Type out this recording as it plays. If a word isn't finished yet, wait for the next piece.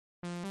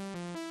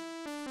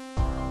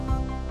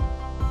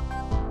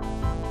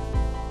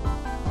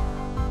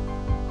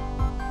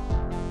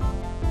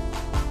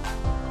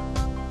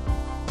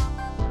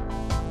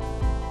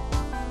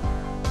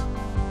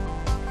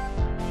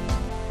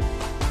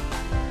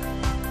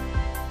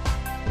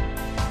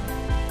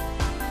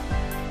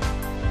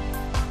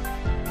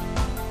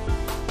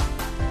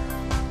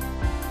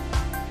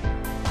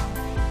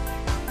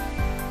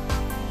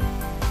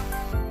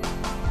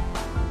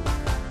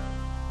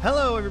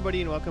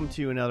everybody, and welcome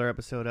to another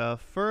episode of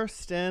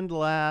First and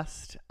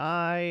Last.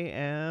 I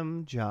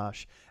am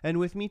Josh, and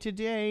with me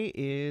today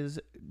is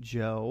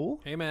Joe.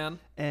 Hey, man.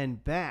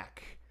 And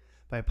back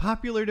by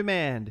popular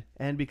demand,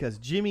 and because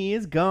Jimmy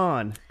is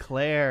gone,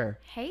 Claire.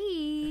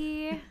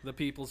 Hey. The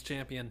people's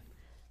champion.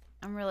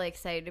 I'm really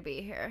excited to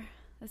be here.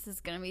 This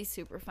is going to be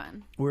super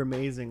fun. We're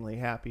amazingly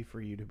happy for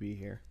you to be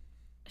here.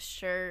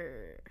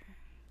 Sure.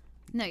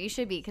 No, you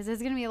should be, because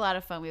it's going to be a lot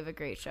of fun. We have a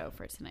great show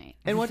for tonight.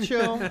 And what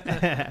show?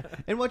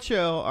 And what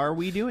show are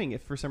we doing?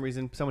 If for some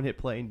reason someone hit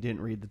play and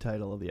didn't read the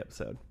title of the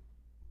episode.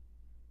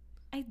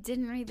 I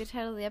didn't read the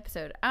title of the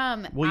episode.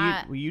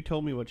 Well, you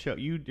told me what show.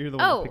 You're the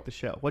one who picked the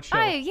show. What show?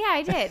 Oh, yeah,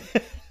 I did.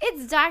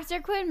 It's Dr.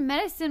 Quinn,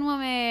 Medicine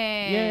Woman.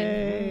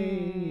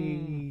 Yay!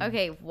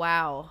 Okay,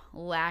 wow.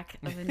 Lack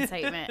of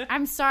incitement.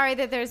 I'm sorry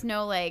that there's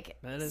no,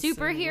 Medicine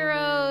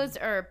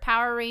superheroes or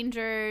Power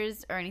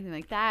Rangers or anything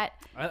like that.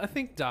 I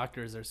think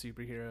doctors are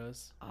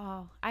superheroes.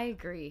 Oh, I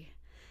agree.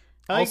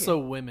 Also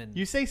women.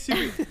 You say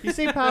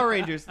Power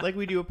Rangers like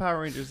we do a Power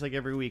Rangers like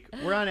every week.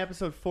 We're on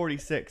episode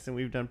 46 and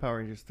we've done Power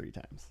Rangers 3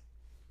 times.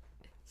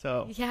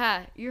 So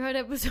yeah, you're on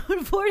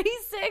episode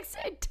 46.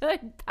 I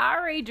done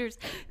Power Rangers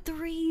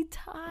 3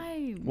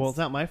 times. Well, it's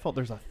not my fault.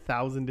 There's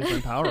 1,000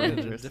 different Power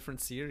Rangers.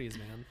 Different series,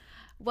 man.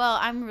 Well,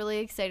 I'm really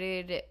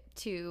excited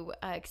to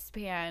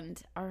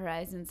expand our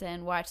horizons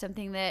and watch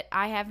something that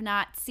I have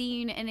not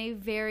seen in a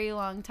very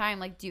long time.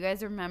 Like, do you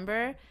guys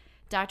remember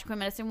Dr. Quinn,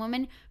 Medicine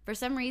Woman? For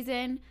some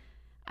reason,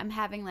 I'm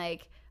having a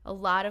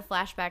lot of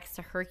flashbacks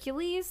to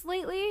Hercules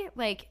lately.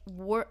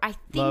 I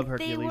think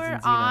they were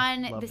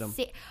on the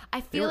same.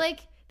 I feel like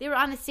they were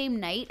on the same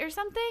night or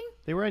something.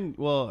 They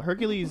were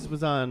Hercules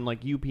was on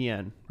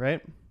UPN,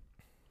 right?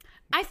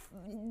 I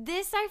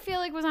feel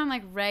like was on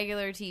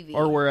regular TV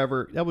or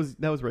wherever. That was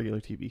regular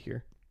TV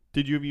here.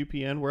 Did you have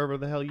UPN wherever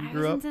the hell you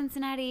grew up? I was in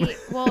Cincinnati,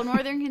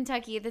 Northern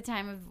Kentucky at the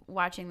time of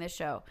watching this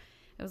show.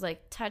 It was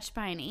Touched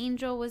by an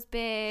Angel was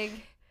big.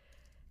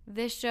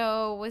 This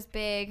show was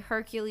big.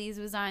 Hercules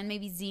was on.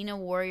 Maybe Xena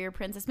Warrior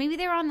Princess. Maybe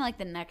they were on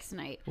the next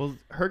night. Well,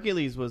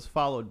 Hercules was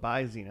followed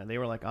by Xena. They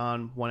were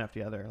on one after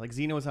the other.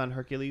 Xena was on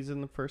Hercules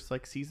in the first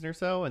season or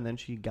so, and then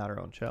she got her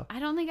own show. I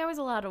don't think I was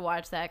allowed to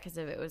watch that because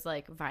if it was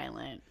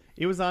violent.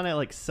 It was on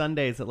at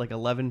Sundays at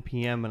 11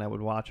 p.m. and I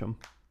would watch them.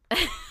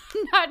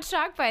 Not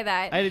shocked by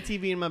that. I had a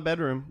TV in my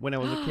bedroom when I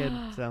was a kid.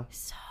 So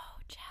jealous.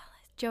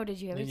 Joe,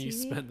 did you have a TV? And you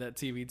spent that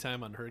TV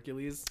time on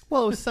Hercules?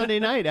 Well, it was Sunday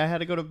night. I had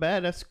to go to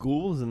bed.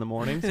 School was in the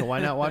morning, so why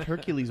not watch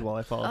Hercules while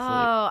I fall asleep?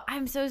 Oh,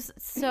 I'm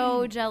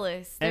so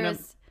jealous. There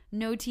was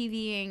no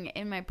TVing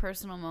in my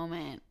personal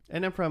moment.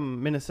 And I'm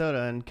from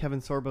Minnesota, and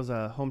Kevin Sorbo's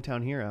a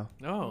hometown hero.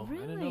 Oh,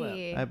 really? I didn't know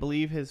that. I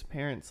believe his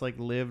parents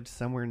lived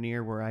somewhere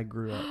near where I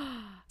grew up.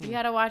 You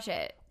gotta watch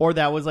it. Or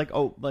that was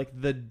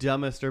the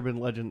dumbest urban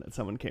legend that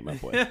someone came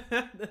up with.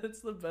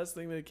 That's the best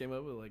thing they came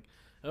up with.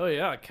 Oh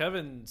yeah,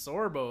 Kevin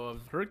Sorbo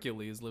of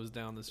Hercules lives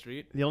down the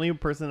street. The only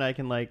person I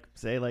can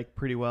say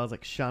pretty well is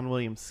Sean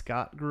William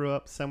Scott grew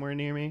up somewhere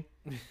near me.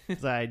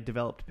 Because I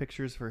developed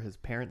pictures for his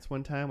parents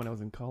one time when I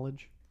was in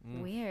college.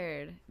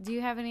 Weird. Do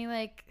you have any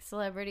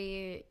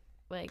celebrity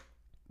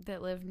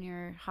that live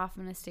near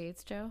Hoffman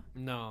Estates, Joe?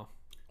 No.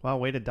 Wow,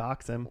 way to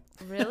dox him.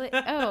 Really?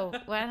 Oh,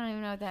 well, I don't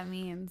even know what that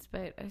means,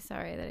 but I'm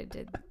sorry that I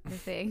did the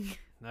thing.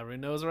 Nobody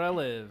knows where I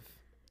live.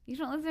 You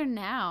don't live there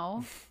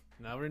now.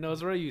 Nobody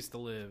knows where I used to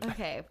live.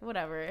 Okay,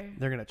 whatever.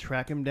 They're going to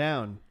track him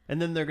down.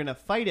 And then they're going to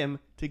fight him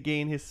to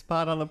gain his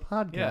spot on the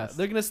podcast. Yeah,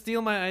 they're going to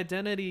steal my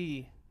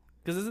identity.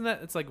 Because isn't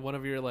that, it's one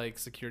of your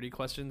security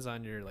questions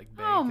on your bank.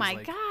 Oh my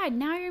God,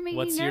 now you're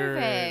making me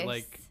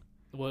nervous.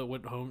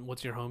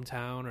 What's your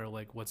hometown or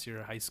what's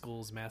your high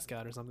school's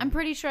mascot or something? I'm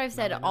pretty sure I've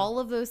said all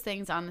of those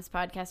things on this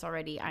podcast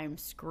already. I'm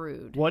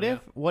screwed. What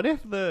if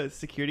the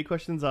security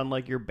questions on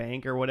your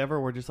bank or whatever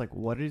were just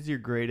what is your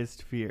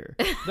greatest fear?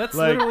 That's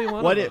literally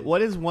one of them.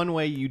 What is one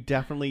way you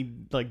definitely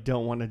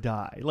don't want to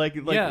die?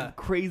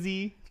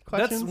 Crazy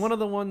questions? That's one of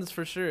the ones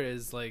for sure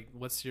is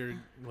what's your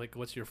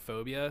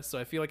phobia? So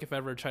I feel if I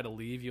ever try to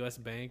leave US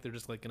Bank, they're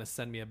just gonna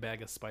send me a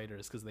bag of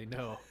spiders because they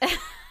know.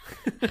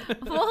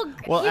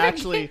 Well,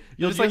 actually,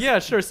 you'll just yeah,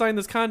 sure, sign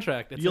this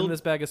contract. It's in this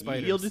bag of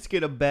spiders. You'll just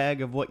get a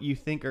bag of what you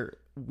think are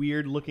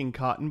weird looking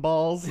cotton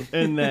balls,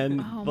 and then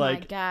oh my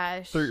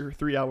gosh,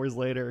 3 hours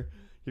later,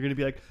 you're gonna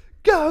be like,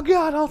 "Oh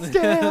God, I'll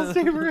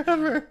stay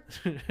forever."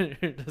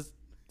 Just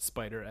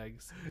spider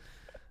eggs.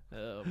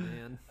 Oh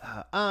man.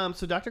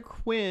 So Dr.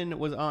 Quinn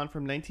was on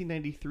from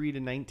 1993 to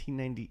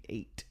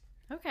 1998.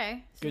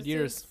 Okay. Good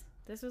years.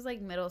 This was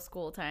middle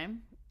school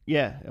time.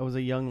 Yeah, I was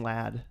a young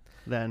lad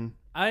then.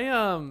 I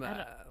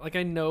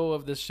know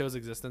of this show's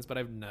existence, but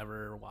I've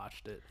never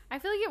watched it. I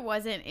feel it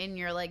wasn't in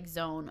your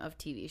zone of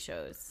TV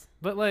shows.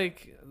 But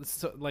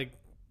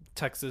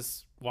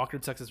Texas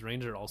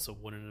Ranger also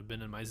wouldn't have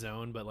been in my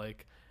zone, but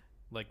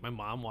my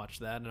mom watched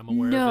that and I'm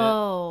aware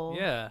of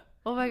it. Yeah.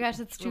 Oh my gosh,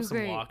 that's too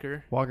great.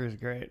 Walker's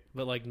great,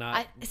 but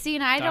not.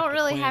 I don't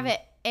really have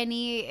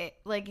any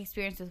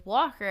experience with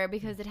Walker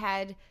because it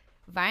had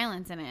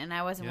violence in it, and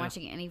I wasn't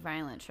watching any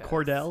violent shows.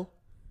 Cordell.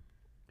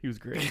 He was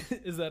great.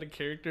 Is that a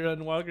character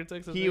on Walker,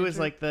 Texas He Ranger? was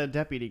like the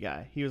deputy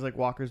guy. He was like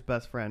Walker's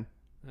best friend.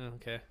 Oh,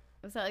 okay.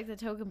 Was that like the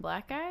token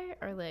black guy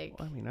or like?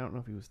 Well, I mean, I don't know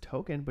if he was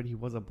token, but he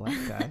was a black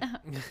guy.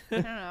 I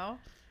don't know.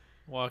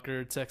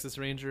 Walker, Texas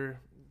Ranger,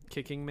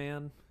 kicking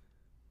man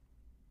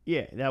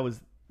Yeah, that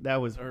was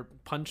or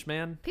punch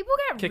man. People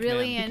got Kick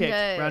really man. he into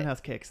kicks,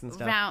 roundhouse kicks and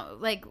stuff.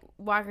 like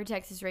Walker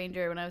Texas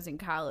Ranger when I was in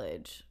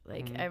college.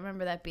 Like Mhm. I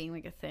remember that being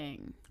like a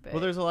thing. But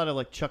Well, there's a lot of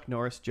like Chuck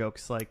Norris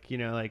jokes, like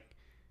like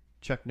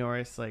Chuck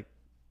Norris like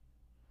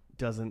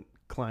doesn't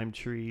climb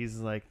trees,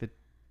 like the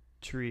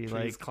tree Trees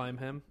like. climb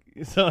him.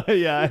 So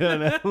yeah, I don't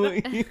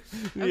know.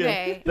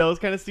 Okay. Those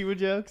kind of stupid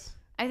jokes.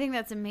 I think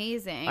that's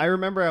amazing. I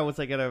remember I was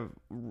like at a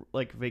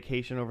like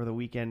vacation over the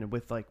weekend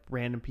with like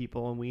random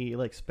people, and we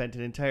like spent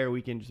an entire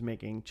weekend just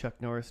making Chuck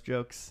Norris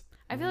jokes.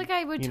 I feel like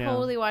I would You know.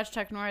 totally watch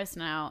Chuck Norris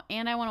now,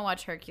 and I want to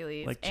watch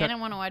Hercules, Like and Chuck- I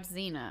want to watch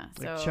Xena.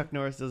 Like So Chuck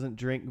Norris doesn't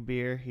drink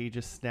beer; he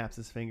just snaps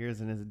his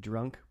fingers and is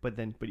drunk. But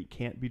he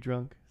can't be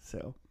drunk.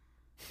 So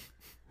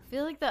I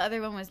feel like the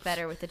other one was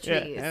better with the Yeah,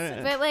 trees. I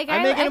know. But like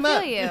I'm I making 'em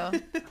feel up.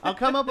 you.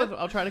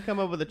 I'll try to come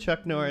up with a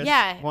Chuck Norris.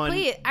 Yeah, one,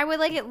 please. I would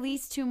like at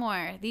least 2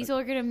 more. These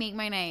are gonna make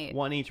my night.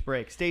 one each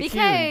break. Stay tuned.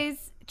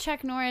 Because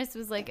Chuck Norris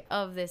was like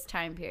of this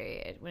time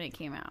period when it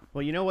came out.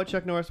 Well, you know what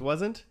Chuck Norris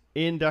wasn't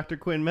in Dr.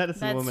 Quinn,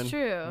 Medicine That's Woman.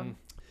 true.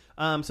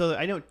 So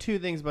I know 2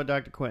 things about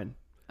Dr. Quinn.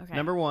 Okay.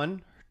 Number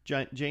 1,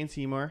 Jane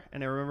Seymour,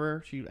 and I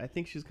remember I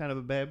think she's kind of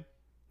a babe.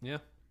 Yeah.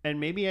 And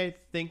maybe I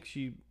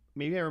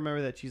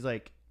remember that she's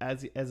like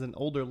as an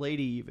older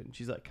lady, even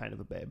she's like kind of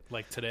a babe.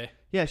 Like today.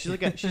 Yeah, she's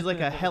like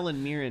a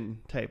Helen Mirren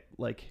type,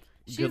 like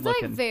She's good like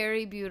looking.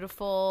 very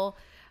beautiful.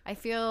 I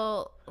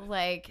feel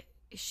like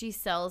she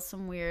sells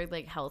some weird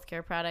like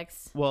healthcare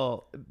products.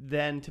 Well,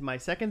 then to my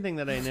second thing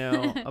that I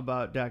know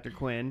about Dr.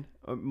 Quinn,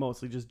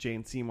 mostly just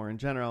Jane Seymour in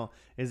general,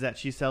 is that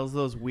she sells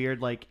those weird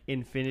like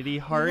infinity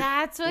heart.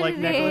 That's what like it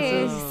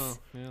necklaces. is.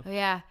 yeah. Oh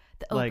yeah,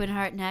 the Like- open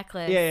heart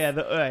necklace.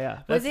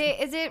 Yeah. Is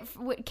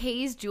it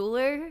Kay's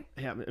jeweler?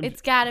 Yeah,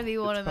 It's got to be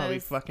one it's of probably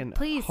those. fucking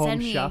Please Home send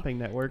me. Shopping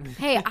Network.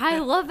 Hey, I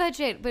love that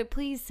shit, but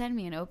please send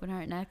me an open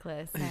heart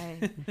necklace.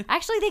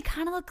 Actually, they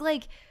kind of look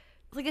like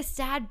a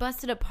sad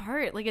busted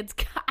apart. Like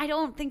I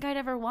don't think I'd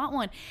ever want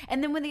one.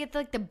 And then when they get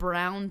like the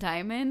brown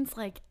diamonds,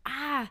 like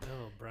Oh,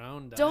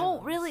 brown diamonds.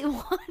 don't really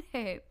want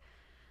it.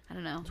 I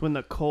don't know. It's when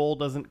the coal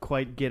doesn't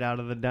quite get out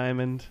of the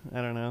diamond.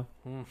 I don't know.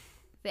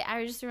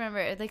 I just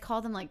remember they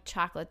call them like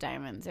chocolate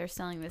diamonds. They're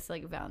selling this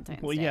like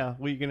Valentine's Well, Day. yeah.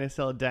 Well, you're gonna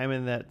sell a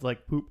diamond that's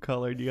like poop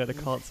colored. You got to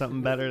call it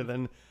something better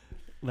than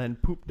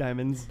poop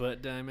diamonds.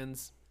 Butt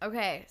diamonds.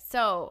 Okay,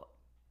 so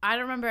I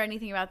don't remember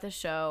anything about this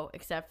show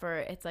except for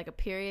it's like a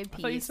period I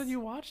piece. thought you said you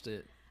watched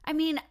it. I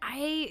mean,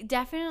 I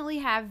definitely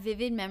have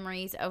vivid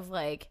memories of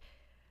like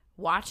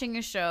watching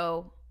a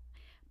show,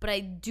 but I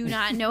do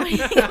not know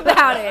anything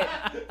about it.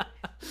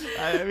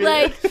 I mean,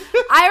 Like,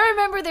 I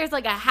remember there's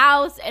like a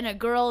house and a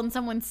girl and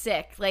someone's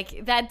sick.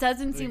 Like, that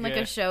doesn't seem like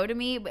Okay. a show to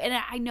me. And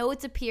I know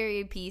it's a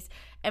period piece.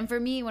 And for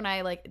me, when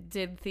I like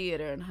did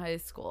theater in high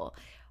school,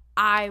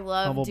 I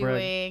love Humble brag.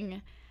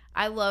 doing.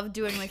 I love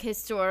doing like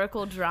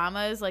historical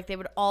dramas. Like they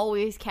would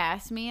always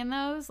cast me in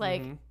those.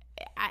 Like,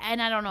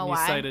 and I don't know You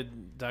why.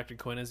 cited Dr.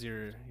 Quinn as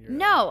your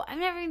No, I've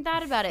never even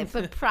thought about it.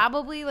 But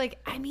probably like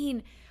I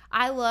mean,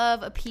 I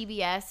love a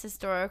PBS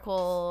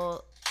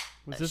historical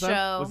was this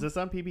show. was this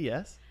on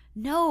PBS?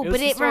 No, It was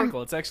but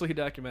historical. It's actually a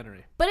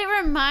documentary. but it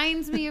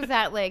reminds me of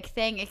that like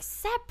thing.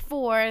 Except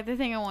for the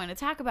thing I wanted to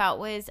talk about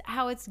was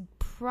how it's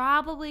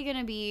probably going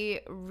to be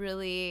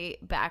really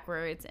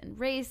backwards and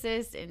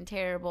racist and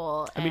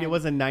terrible. I mean, it and-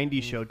 was a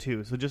 '90s show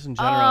too, so just in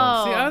general.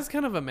 Oh. See, I was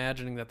kind of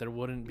imagining that there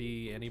wouldn't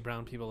be any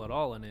brown people at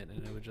all in it,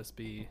 and it would just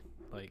be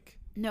like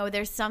No,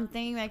 there's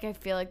something like I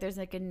feel like there's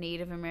like a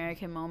Native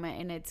American moment,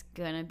 and it's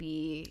gonna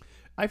be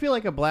I feel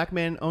like a black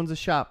man owns a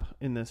shop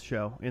in this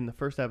show in the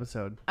first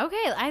episode.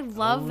 okay. I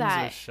love owns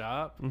that a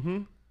shop.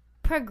 Mm-hmm.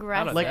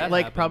 progressive. How Like did that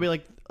like happen?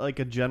 probably like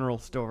a general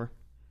store.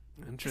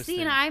 Interesting.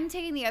 See, and I'm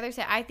taking the other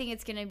side. I think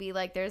it's gonna be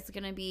like there's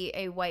gonna be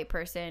a white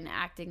person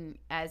acting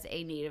as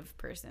a Native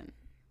person.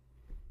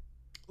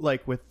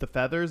 Like with the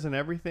feathers and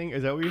everything.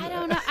 Is that what you're I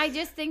don't know. I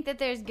just think that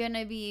there's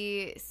gonna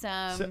be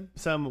some.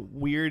 some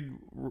weird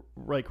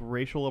like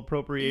racial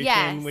appropriation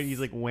Yes. when he's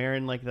like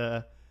wearing like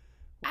the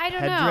I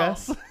don't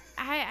headdress. know.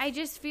 I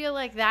just feel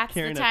like that's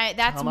Carrying the a time.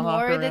 That's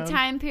tomahawk more the around.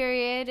 time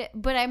period.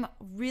 But I'm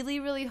really,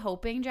 really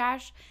hoping,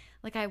 Josh.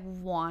 Like I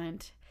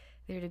want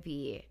there to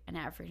be an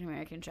African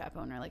American shop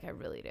owner. Like I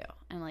really do.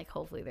 And like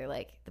hopefully they're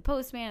like the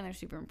postman and they're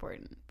super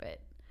important. But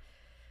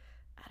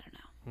I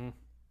don't know.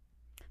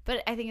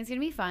 But I think it's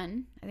gonna be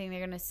fun. I think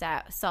they're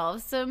gonna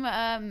solve some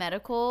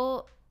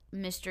medical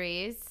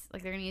mysteries.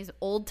 Like they're gonna use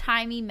old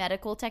timey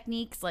medical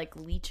techniques like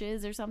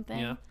leeches or something.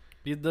 Yeah.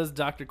 Does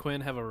Dr.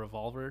 Quinn have a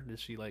revolver? Does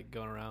she like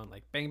going around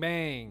like bang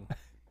bang?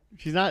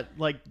 She's not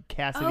like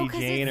Cassidy Oh, 'cause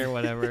Jane it's- or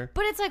whatever.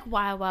 But it's like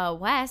Wild Wild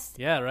West.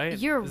 Yeah, right.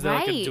 You're Is there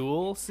like a right.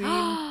 duel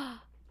scene?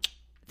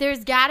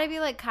 There's got to be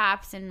like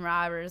cops and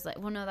robbers. Like,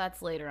 well, no,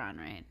 that's later on,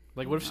 right?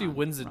 Like, what if she Wrong-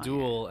 wins a wrong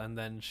duel and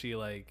then she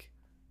like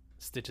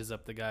stitches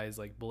up the guy's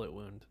like bullet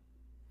wound?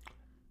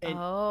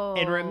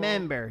 And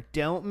remember,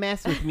 don't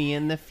mess with me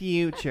in the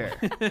future.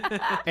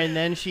 And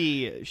then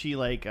she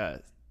like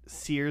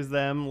sears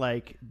them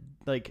like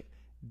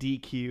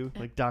DQ,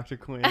 like Dr.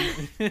 Quinn.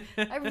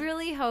 I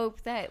really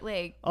hope that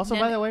like. Also,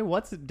 by the way,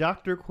 what's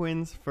Dr.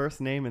 Quinn's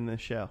first name in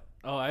this show?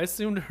 Oh, I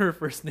assumed her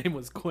first name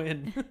was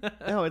Quinn.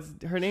 No,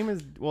 her name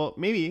is, well,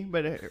 maybe,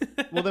 but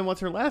well, then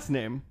what's her last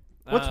name?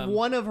 What's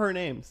one of her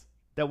names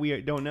that we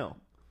don't know?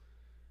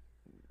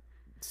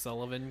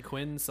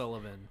 Quinn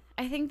Sullivan.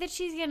 I think that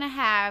she's gonna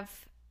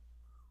have,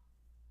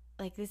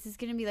 like, this is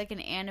gonna be like an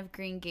Anne of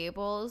Green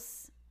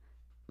Gables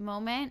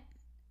moment,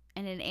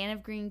 and in Anne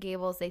of Green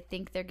Gables, they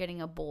think they're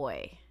getting a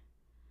boy,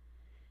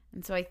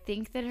 and so I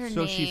think that her name.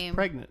 So she's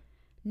pregnant.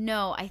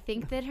 No, I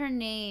think that her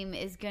name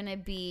is gonna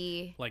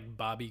be like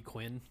Bobby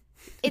Quinn.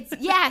 It's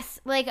yes,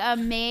 like a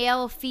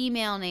male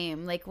female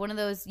name, like one of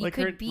those you like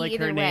could her, be like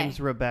either her way. name's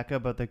Rebecca,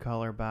 but they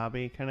call her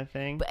Bobby, kind of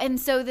thing. And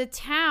so the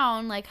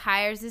town like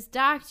hires this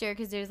doctor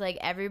because there's like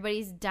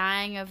everybody's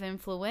dying of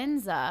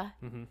influenza.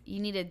 Mm-hmm. You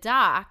need a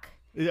doc.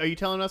 Are you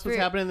telling us what's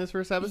happening in this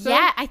first episode?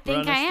 Yeah, I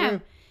think I am.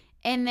 Through.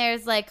 And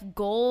there's like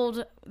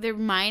gold. They're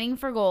mining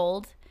for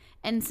gold.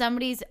 And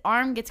somebody's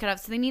arm gets cut off,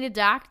 so they need a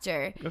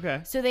doctor.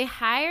 Okay. So they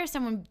hire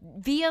someone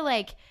via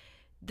like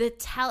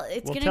it's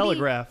gonna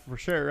telegraph for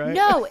sure, right?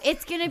 No,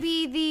 it's gonna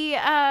be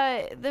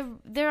the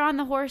they're on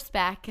the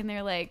horseback and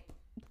they're like,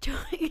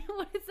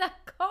 what is that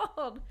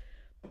called?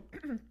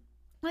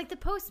 Like the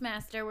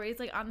postmaster where he's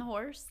like on the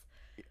horse.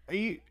 Are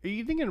you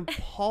thinking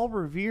Paul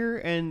Revere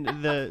and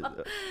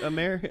the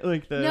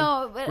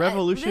no, but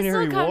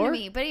Revolutionary this will come War? to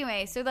me. But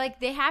anyway, so like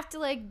they have to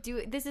like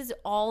do this is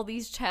all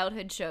these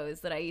childhood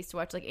shows that I used to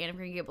watch, like Anne of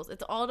Green Gables.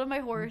 It's all on my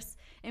horse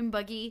and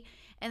buggy,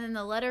 and then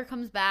the letter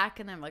comes back,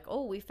 and I'm like,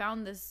 oh, we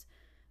found this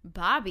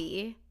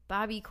Bobby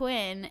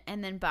Quinn,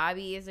 and then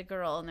Bobby is a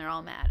girl, and they're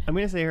all mad. I'm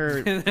gonna say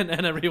her,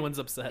 and everyone's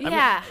upset.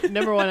 Yeah.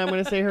 Number one, I'm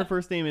gonna say her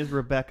first name is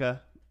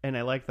Rebecca. And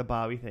I like the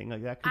Bobby thing.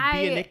 Like that could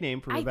be a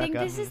nickname for Rebecca. I think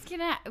this is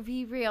gonna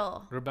be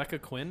real. Rebecca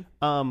Quinn?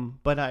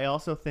 But I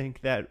also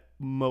think that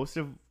most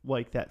of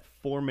like that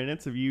 4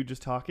 minutes of you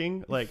just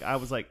talking, like I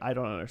was like, I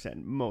don't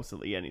understand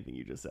mostly anything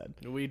you just said.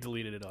 We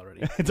deleted it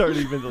already. It's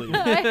already been deleted.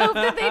 I hope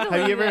that they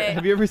delete it.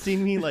 Have you ever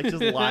seen me like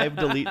just live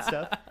delete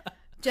stuff?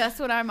 Just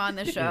when I'm on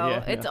the show.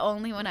 Yeah, it's no.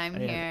 only when I'm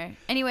here.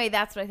 Anyway,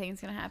 that's what I think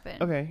is gonna happen.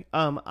 Okay.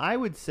 I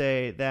would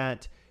say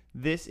that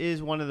this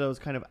is one of those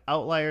kind of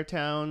outlier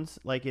towns.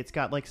 Like it's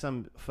got like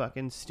some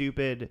fucking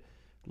stupid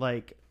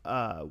like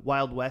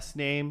Wild West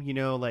name, you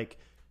know, like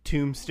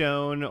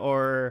Tombstone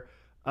or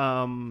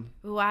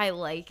Ooh, I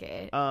like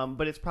it.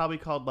 but it's probably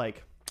called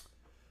like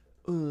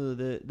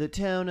the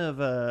town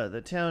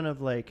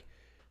of like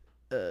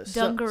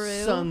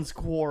Dungaroo? Son's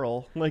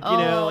Quarrel. Like, you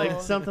know,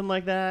 like something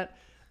like that.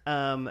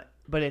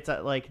 But it's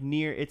like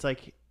near, it's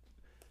like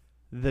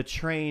the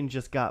train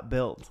just got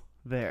built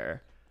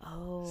there.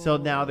 Oh. So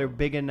now they're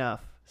big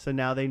enough. So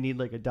now they need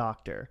like a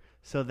doctor.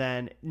 So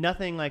then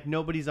nothing like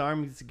nobody's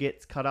arms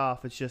gets cut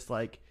off. It's just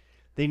like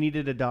they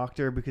needed a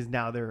doctor because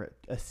now they're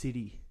a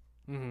city.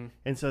 Mm-hmm.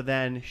 And so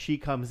then she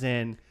comes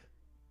in.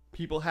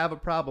 People have a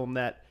problem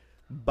that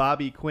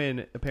Bobby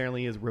Quinn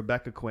apparently is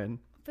Rebecca Quinn.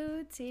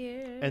 Food's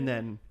here. And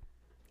then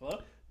Hello?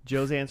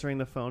 Joe's answering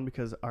the phone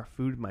because our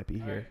food might be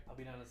here. Right, I'll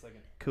be down in a second.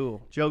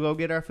 Cool. Joe, go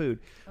get our food.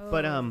 Oh.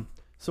 But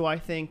so I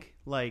think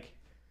like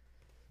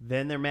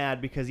then they're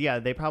mad because yeah,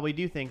 they probably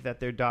do think that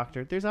their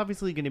doctor. There's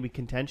obviously going to be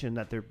contention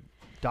that their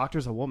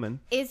doctor's a woman.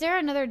 Is there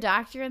another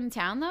doctor in the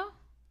town though?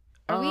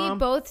 Are we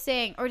both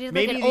saying, or did like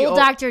maybe an the old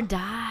doctor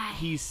die?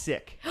 He's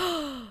sick.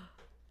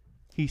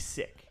 He's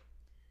sick.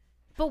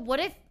 But what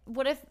if?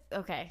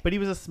 Okay. But he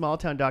was a small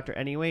town doctor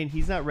anyway, and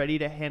he's not ready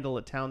to handle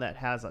a town that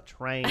has a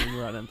train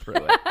running through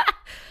it.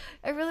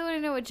 I really want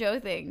to know what Joe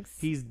thinks.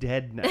 He's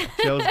dead now.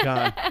 Joe's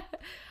gone.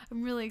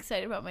 I'm really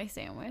excited about my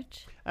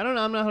sandwich. I don't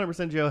know. I'm not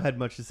 100% Joe had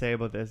much to say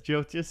about this.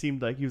 Joe just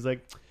seemed like he was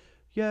like,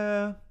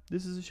 yeah,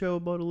 this is a show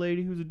about a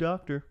lady who's a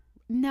doctor.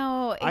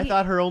 No. I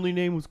thought her only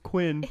name was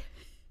Quinn.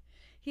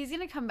 He's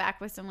going to come back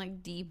with some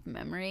like deep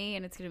memory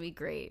and it's going to be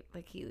great.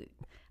 Like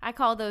I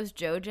call those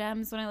Joe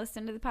gems when I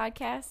listen to the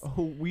podcast.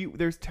 Oh,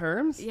 there's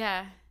terms?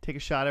 Yeah. Take a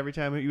shot every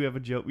time you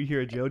have you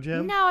hear a Joe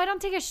gem? No, I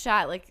don't take a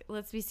shot. Like,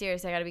 let's be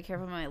serious. I got to be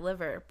careful with my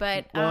liver.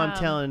 But well, I'm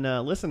telling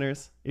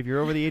listeners, if you're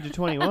over the age of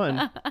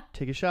 21,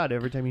 take a shot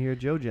every time you hear a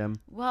Joe gem.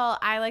 Well,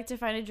 I like to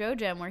find a Joe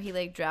gem where he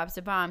like drops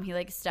a bomb. He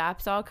like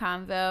stops all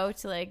convo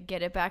to like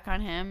get it back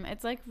on him.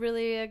 It's like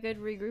really a good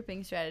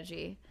regrouping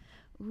strategy.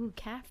 Ooh,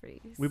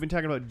 Caffrey's. We've been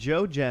talking about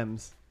Joe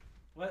gems.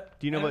 What?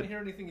 Do you know I what? didn't hear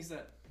anything you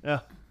said.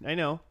 I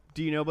know.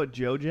 Do you know about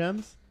Joe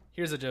gems?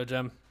 Here's a Joe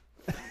gem.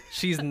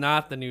 She's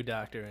not the new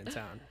doctor in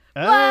town.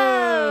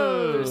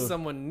 Oh! There's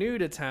someone new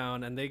to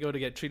town, and they go to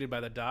get treated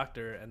by the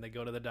doctor, and they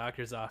go to the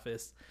doctor's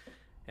office,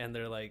 and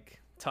they're like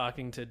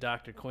talking to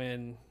Dr.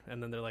 Quinn,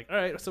 and then they're like, all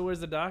right, so where's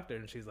the doctor?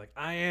 And she's like,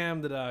 I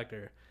am the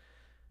doctor.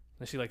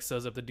 And she like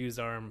sews up the dude's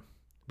arm.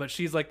 But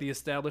she's like the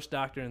established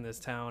doctor in this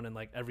town, and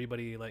like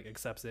everybody like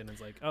accepts it and is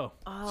like, oh.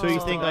 So you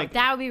think like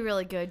that would be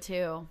really good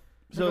too.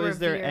 So is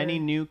there revere. any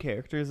new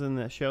characters in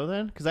the show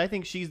then? Because I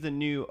think she's the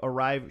new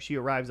She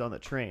arrives on the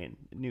train,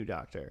 new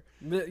doctor.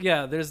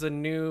 Yeah, there's a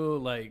new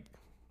like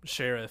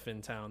sheriff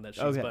in town that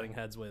she's Okay. butting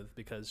heads with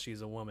because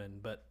she's a woman,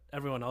 but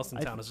everyone else in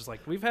town is just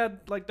like, we've had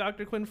like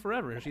Dr. Quinn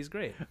forever and she's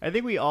great. I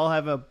think we all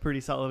have a pretty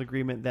solid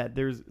agreement that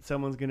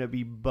someone's gonna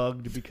be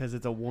bugged because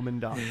it's a woman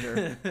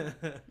doctor.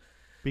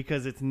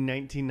 Because it's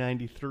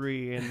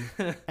 1993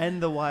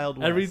 and the Wild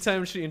West. Every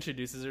time she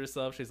introduces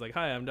herself, she's like,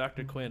 "Hi, I'm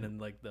Dr. Quinn," and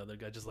like the other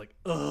guy just like,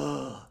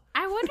 "Ugh."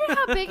 I wonder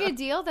how big a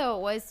deal though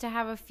it was to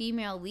have a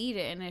female lead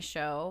in a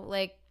show.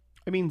 Like,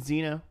 I mean,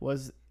 Xena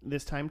was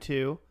this time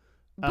too.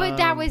 but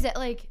that was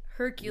like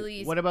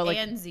Hercules. What about, like-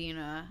 and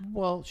Xena?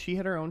 Well, she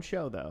had her own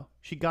show though.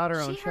 She got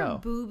her own Her show.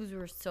 boobs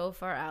were so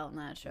far out in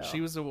that show. She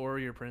was a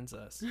warrior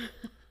princess.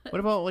 What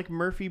about like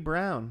Murphy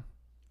Brown?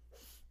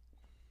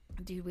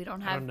 Dude, we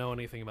don't I have don't know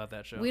anything about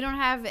that show. we don't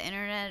have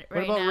internet What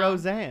right about now.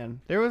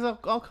 Roseanne? There was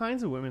all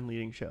kinds of women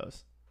leading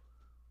shows,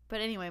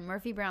 But anyway,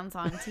 Murphy Brown's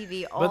on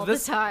TV But all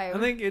this, the time. I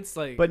think it's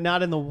like, but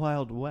not in the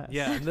Wild West.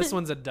 yeah, and this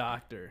one's a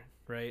doctor,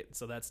 right?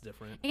 So that's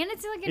different. and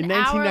it's like an In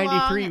hour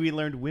 1993, long. we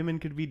learned women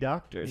could be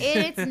doctors.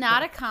 It's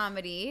not a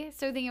comedy.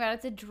 So think about it,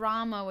 it's a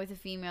drama with a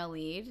female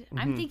lead. Mm-hmm.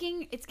 I'm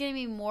thinking it's gonna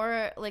be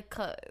more like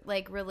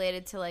like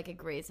related to like a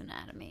Grey's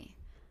Anatomy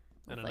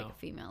I with don't like know. a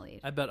female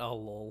lead. I bet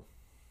I'll lol.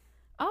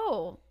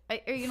 Oh,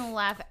 are you gonna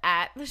laugh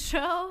at the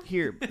show?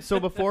 Here, so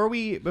before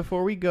we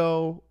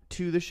go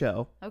to the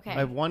show, Okay. I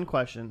have one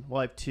question. Well,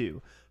 I have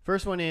two.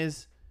 First one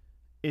is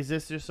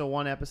this just a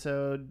one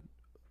episode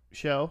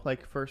show,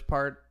 like first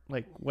part,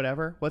 like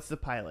whatever? What's the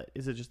pilot?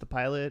 Is it just the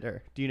pilot,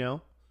 or do you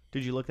know?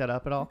 Did you look that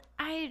up at all?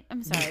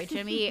 I'm sorry,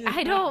 Jimmy.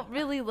 I don't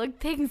really look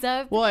things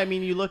up. Well, I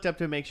mean, you looked up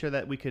to make sure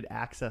that we could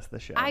access the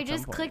show. I at some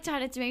just point. clicked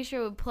on it to make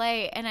sure it would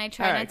play, and I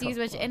try All not right, to use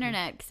cool. much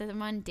internet because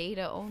I'm on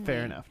data only.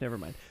 Fair enough. Never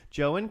mind.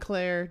 Joe and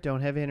Claire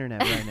don't have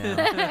internet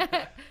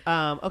right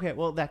now. Okay,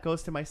 well, that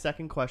goes to my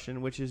second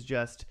question, which is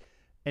just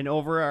an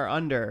over or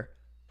under.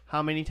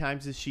 How many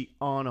times is she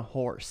on a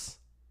horse?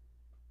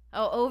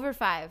 Oh, over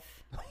 5.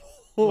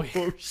 Oh,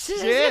 There's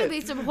gonna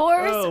be some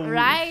horse Oh,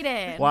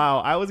 riding. Wow,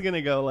 I was going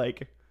to go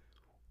like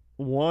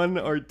 1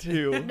 or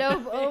 2.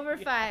 No, over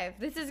 5.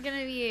 This is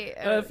gonna be.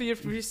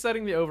 If you're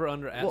setting the over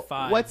under at Well,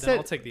 5, what's then it-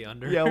 I'll take the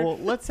under. Yeah, well,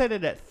 let's set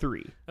it at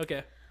 3.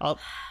 Okay.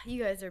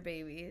 You guys are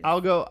babies.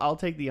 I'll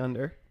take the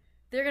under.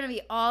 They're gonna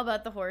be all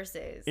about the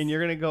horses. And you're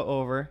going to go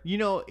over. You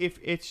know, if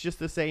it's just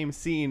the same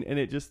scene and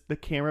the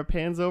camera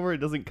pans over, it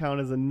doesn't count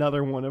as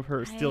another one of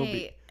her still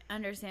be.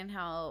 Understand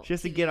how She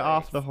has to TV get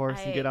off works. the horse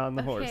and get on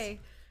the horse. Okay.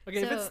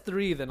 Okay, if So- it's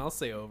 3, then I'll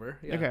say over.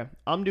 Yeah. Okay,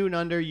 I'm doing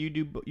under.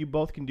 You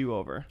both can do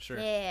over. Sure.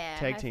 Yeah.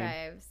 Tag high team.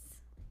 fives.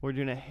 We're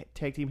doing a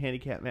tag team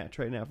handicap match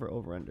right now for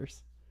over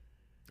unders.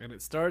 And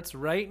it starts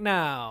right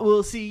now.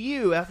 We'll see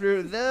you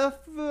after the.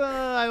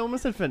 I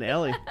almost said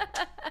finale.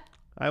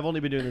 I've only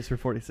been doing this for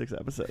 46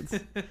 episodes.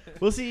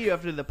 We'll see you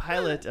after the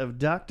pilot of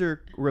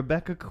Dr.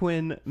 Rebecca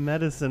Quinn,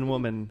 Medicine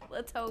Woman.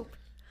 Let's hope.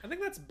 I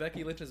think that's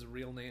Becky Lynch's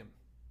real name.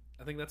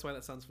 I think that's why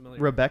that sounds familiar.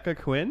 Rebecca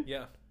Quinn?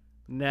 Yeah.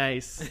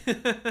 Nice.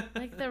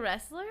 Like the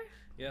wrestler?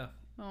 Yeah.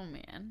 Oh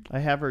man. I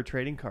have her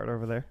trading card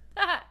over there.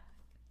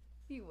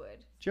 You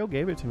would. Joe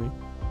gave it to me.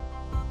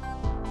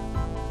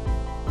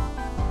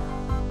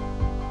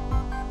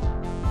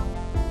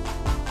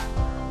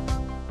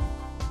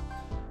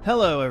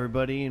 Hello,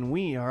 everybody, and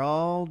we are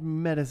all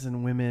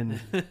medicine women.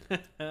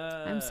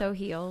 I'm so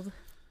healed.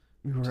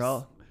 We were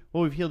all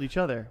we've healed each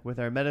other with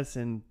our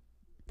medicine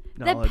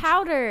The knowledge.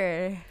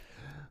 powder.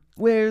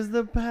 Where's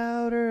the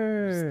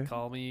powder? Just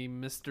call me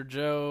Mr.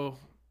 Joe,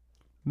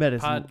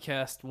 Medicine.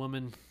 podcast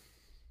woman.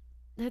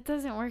 That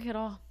doesn't work at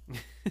all.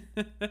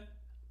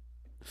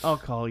 I'll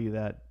call you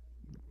that,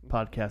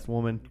 podcast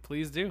woman.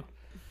 Please do.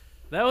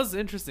 That was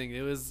interesting.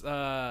 It was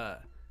a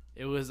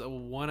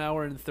 1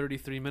 hour and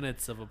 33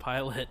 minutes of a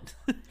pilot.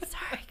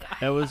 Sorry, guys.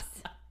 That was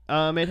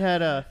it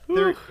had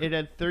it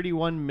had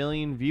 31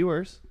 million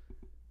viewers.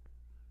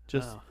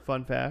 Just Oh.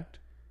 fun fact.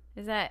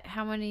 Is that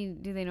how many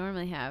do they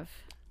normally have?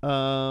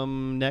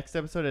 Next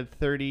episode had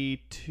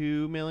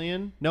 32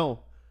 million. No.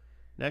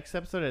 Next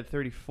episode had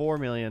 34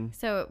 million.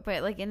 So,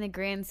 but like in the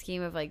grand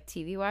scheme of like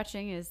TV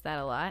watching, is that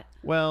a lot?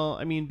 Well,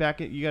 I mean,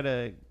 you got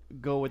to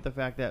go with the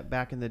fact that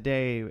back in the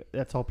day,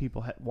 that's all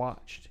people had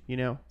watched, you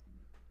know?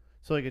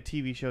 So like a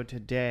TV show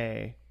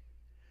today,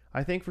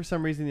 I think for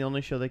some reason the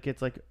only show that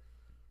gets like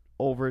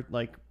over,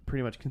 like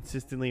pretty much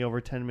consistently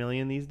over 10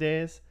 million these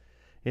days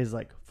is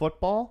like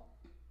football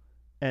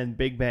and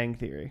Big Bang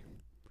Theory.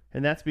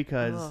 And that's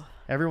because Ugh.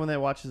 everyone that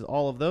watches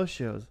all of those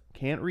shows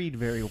can't read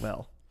very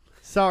well.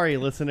 Sorry,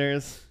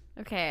 listeners.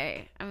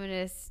 Okay, I'm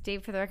gonna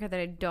state for the record that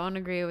I don't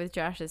agree with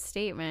Josh's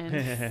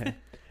statement.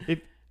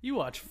 You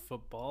watch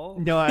football.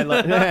 No,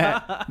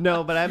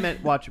 no, but I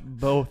meant watch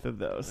both of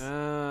those.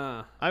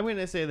 I'm going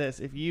to say this.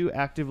 If you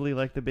actively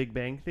like The Big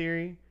Bang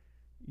Theory,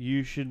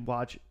 you should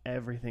watch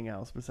everything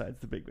else besides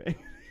The Big Bang.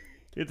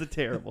 It's a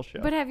terrible show.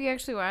 But have you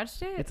actually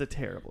watched it? It's a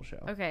terrible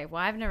show. Okay,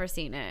 well, I've never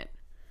seen it,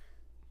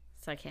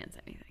 so I can't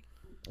say anything.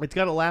 It's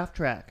got a laugh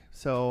track,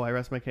 so I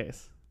rest my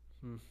case.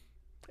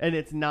 And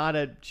it's not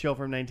a show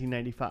from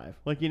 1995.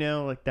 Like, you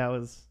know, like that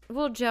was...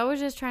 Well, Joe was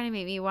just trying to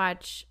make me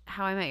watch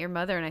How I Met Your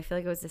Mother, and I feel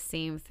like it was the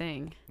same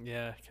thing.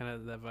 Yeah, kind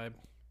of that vibe.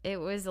 It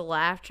was a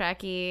laugh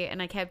tracky,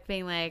 and I kept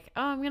being like,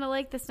 oh, I'm going to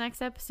like this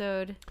next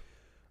episode.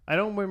 I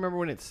don't remember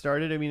when it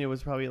started. I mean, it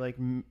was probably like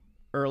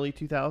early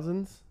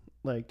 2000s,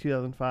 like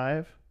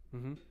 2005,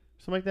 Mm-hmm.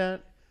 something like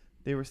that.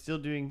 They were still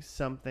doing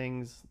some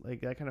things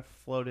like that kind of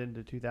floated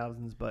into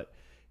 2000s. But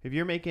if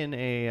you're making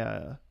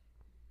a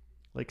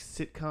like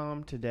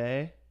sitcom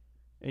today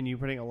and you're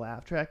putting a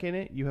laugh track in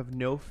it, you have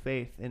no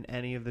faith in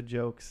any of the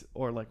jokes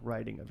or like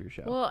writing of your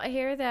show. Well, I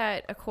hear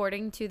that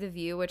according to The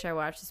View, which I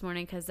watched this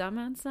morning because I'm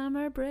on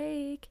summer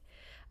break,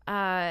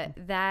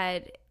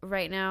 that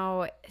right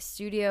now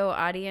studio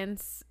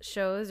audience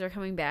shows are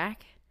coming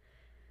back.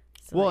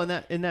 So well,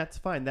 like, and that's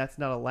fine. That's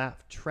not a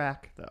laugh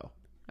track though.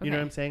 You know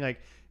Okay. what I'm saying?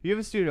 Like if you have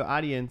a studio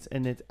audience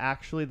and it's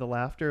actually the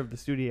laughter of the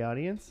studio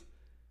audience,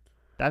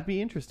 that'd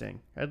be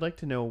interesting. I'd like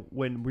to know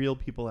when real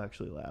people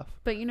actually laugh.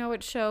 but you know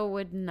what show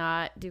would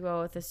not do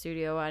well with a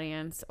studio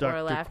audience or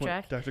a laugh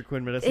track? Dr.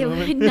 Quinn Medicine It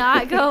Woman. would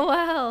not go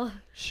well.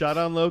 Shot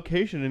on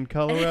location in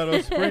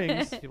Colorado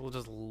Springs. People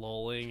just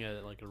lolling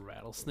at like a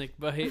rattlesnake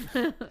bite.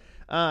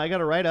 I got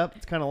a write up.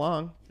 It's kind of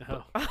long.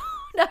 Oh,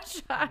 Not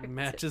shocked.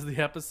 matches the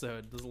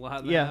episode. There's a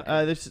lot. That Yeah,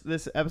 happens.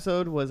 this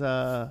episode was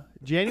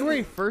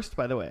January 1st,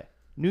 by the way.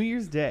 New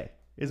Year's Day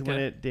is when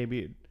Okay. it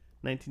debuted,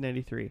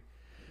 1993.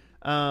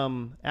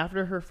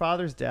 After her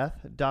father's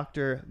death,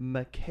 Dr.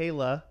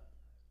 Michaela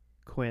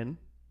Quinn,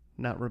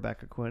 not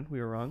Rebecca Quinn, we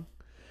were wrong,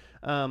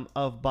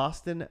 of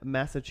Boston,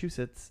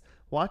 Massachusetts,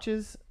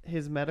 watches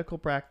his medical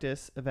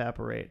practice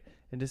evaporate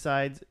and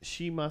decides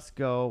she must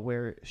go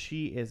where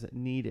she is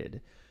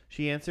needed.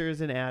 She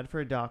answers an ad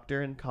for a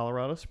doctor in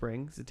Colorado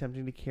Springs,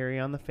 attempting to carry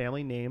on the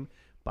family name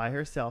by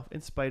herself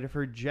in spite of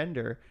her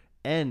gender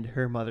and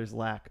her mother's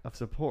lack of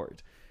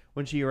support.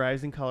 When she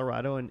arrives in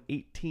Colorado in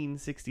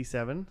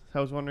 1867, I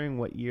was wondering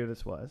what year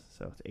this was,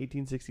 so it's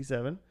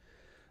 1867,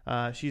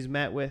 she's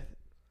met with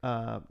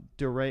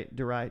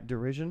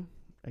derision.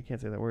 I can't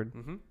say that word.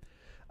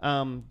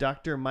 Mm-hmm.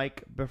 Dr.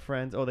 Mike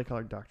befriends... Oh, they call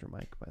her Dr.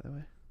 Mike, by the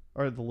way.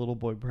 Or the little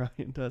boy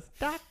Brian does.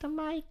 Dr.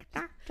 Mike,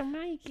 Dr.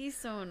 Mike. He's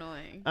so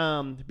annoying.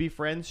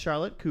 Befriends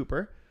Charlotte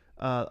Cooper,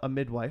 a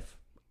midwife.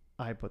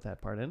 I put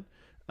that part in.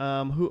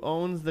 Who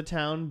owns the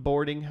town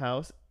boarding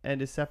house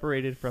and is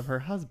separated from her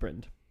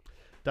husband.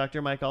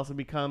 Dr. Mike also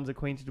becomes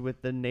acquainted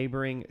with the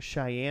neighboring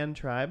Cheyenne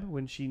tribe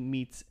when she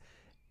meets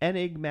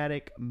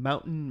enigmatic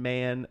mountain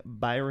man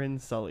Byron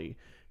Sully,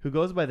 who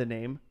goes by the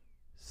name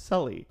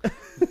Sully.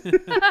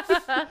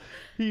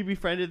 He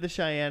befriended the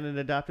Cheyenne and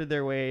adopted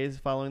their ways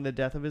following the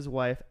death of his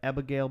wife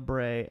Abigail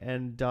Bray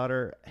and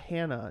daughter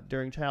Hannah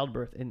during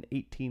childbirth in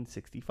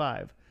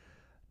 1865.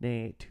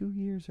 Nay, 2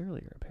 years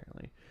earlier,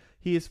 apparently.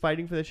 He is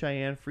fighting for the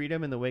Cheyenne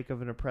freedom in the wake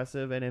of an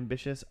oppressive and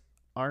ambitious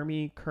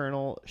Army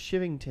Colonel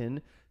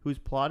Shivington, who's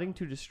plotting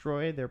to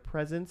destroy their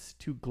presence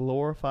to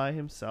glorify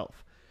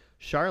himself.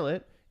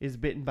 Charlotte is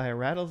bitten by a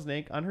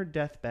rattlesnake on her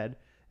deathbed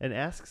and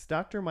asks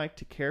Dr. Mike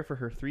to care for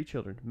her 3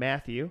 children.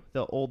 Matthew,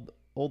 the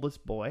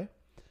oldest boy,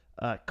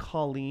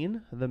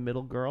 Colleen, the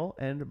middle girl,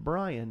 and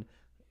Brian,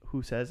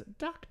 who says,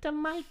 Dr.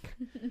 Mike.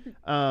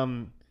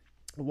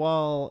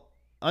 While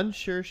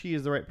unsure she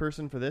is the right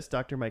person for this,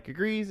 Dr. Mike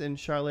agrees, and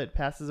Charlotte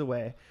passes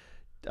away.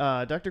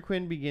 Dr.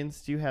 Quinn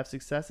begins to have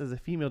success as a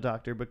female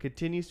doctor, but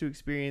continues to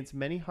experience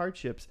many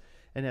hardships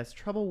and has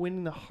trouble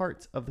winning the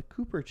hearts of the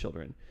Cooper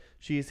children.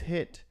 She is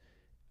hit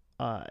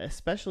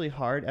especially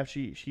hard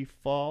after she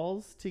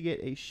falls to get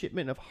a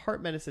shipment of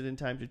heart medicine in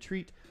time to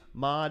treat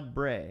Maud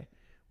Bray,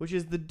 which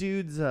is the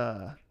dude's...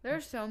 There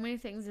are so many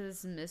things that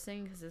is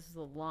missing because this is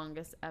the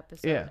longest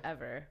episode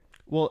ever.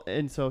 Well,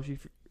 and so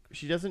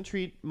she doesn't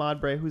treat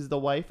Maud Bray, who's the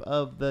wife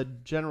of the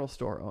general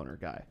store owner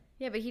guy.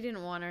 Yeah, but he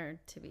didn't want her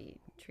to be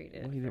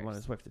treated. Well, he at didn't want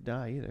first. his wife to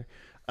die either.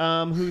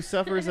 Who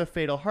suffers a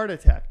fatal heart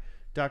attack.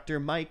 Dr.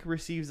 Mike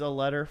receives a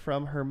letter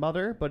from her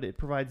mother, but it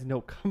provides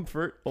no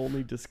comfort,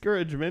 only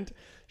discouragement.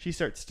 She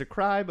starts to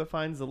cry, but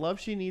finds the love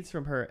she needs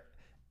from her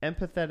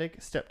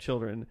empathetic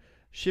stepchildren.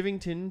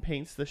 Shivington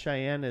paints the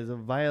Cheyenne as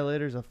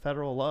violators of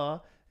federal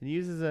law and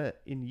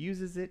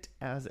uses it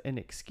as an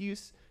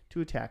excuse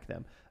to attack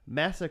them,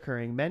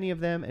 massacring many of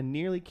them and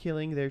nearly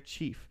killing their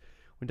chief.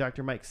 When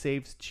Dr. Mike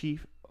saves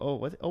Chief...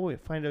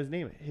 find out his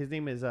name. His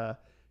name is...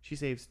 She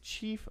saves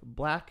Chief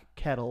Black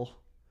Kettle.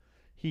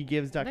 He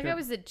gives Dr. That guy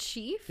was the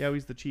chief? Yeah,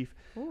 he's the chief.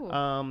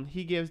 Ooh.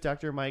 He gives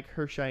Dr. Mike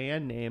her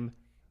Cheyenne name,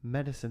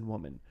 Medicine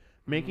Woman,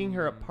 making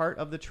her a part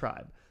of the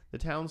tribe. The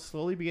town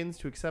slowly begins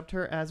to accept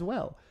her as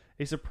well.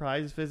 A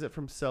surprise visit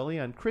from Sully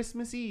on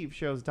Christmas Eve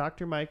shows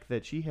Dr. Mike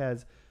that she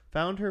has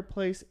found her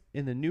place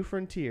in the new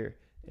frontier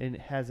and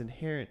has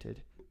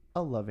inherited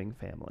a loving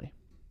family.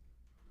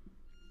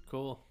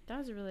 Cool. That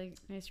was a really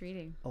nice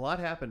reading. A lot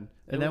happened.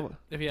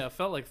 It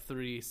felt like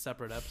 3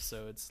 separate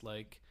episodes.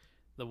 Like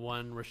the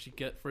one where she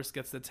first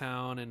gets to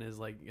town and is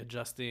like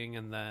adjusting,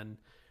 and then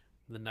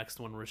the next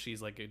one where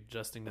she's like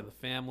adjusting to the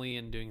family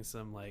and doing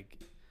some like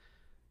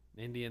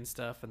Indian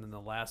stuff, and then the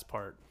last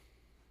part.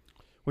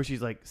 where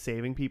she's like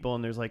saving people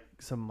and there's like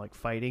some like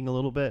fighting a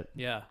little bit.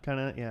 Yeah. Kind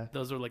of, yeah.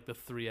 Those are like the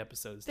 3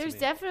 episodes. There's to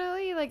me.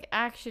 definitely like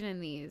action in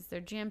these. They're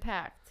jam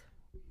packed.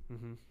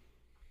 Mm-hmm.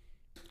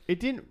 It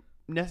didn't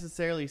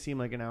necessarily seem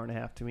like an hour and a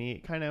half to me.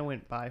 It kind of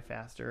went by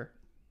faster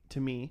to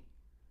me.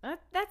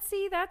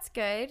 That's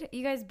good.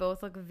 You guys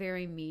both look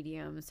very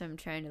medium, so I'm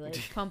trying to like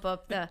pump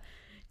up the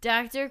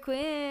Dr.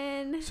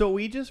 Quinn. So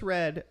we just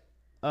read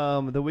the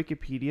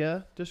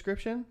Wikipedia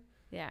description.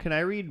 Yeah. Can I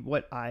read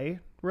what I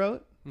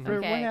wrote for what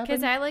Okay, happened?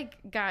 because I like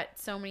got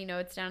so many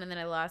notes down and then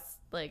I lost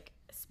like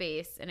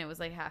space and it was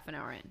like half an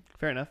hour in.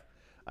 Fair enough.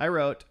 I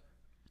wrote,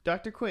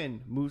 Dr.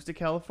 Quinn moves to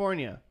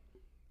California.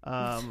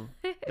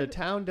 The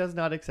town does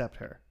not accept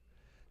her.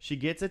 She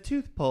gets a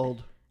tooth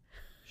pulled.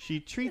 She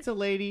treats a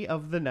lady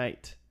of the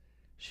night.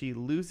 She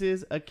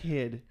loses a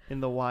kid in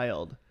the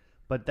wild,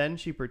 but then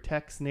she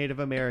protects Native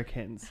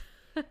Americans.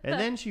 And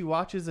then she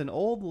watches an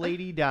old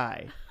lady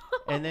die.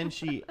 And then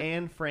she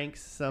Anne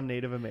Franks some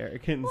Native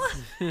Americans.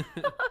 Oh,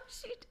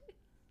 she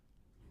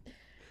did.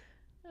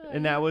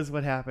 And that was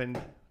what happened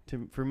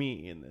for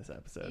me in this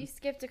episode. You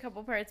skipped a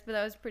couple parts, but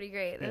that was pretty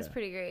great. That was Yeah.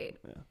 pretty great.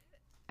 Yeah.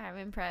 I'm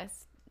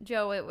impressed.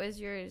 Joe, it was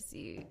yours.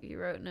 You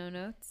wrote no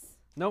notes.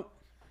 Nope.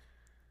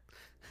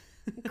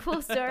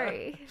 Cool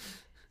story.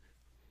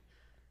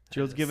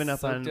 Joe's given up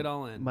Soaked on it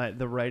all in.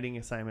 the writing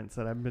assignments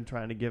that I've been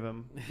trying to give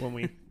him when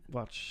we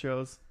watch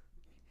shows.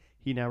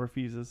 He now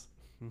refuses.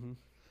 Mm-hmm.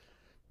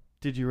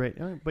 Did you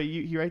write? But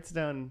he writes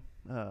down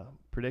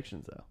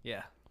predictions though,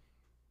 Yeah.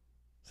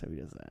 so he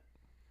does that.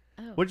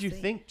 Oh, What did you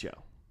sweet. think,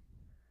 Joe?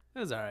 It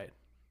was all right.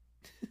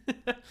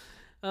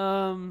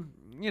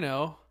 You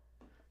know,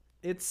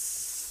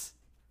 it's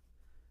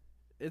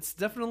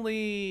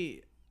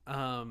definitely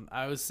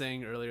I was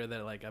saying earlier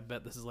that like I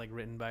bet this is like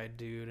written by a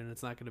dude and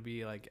it's not going to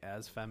be like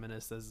as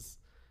feminist as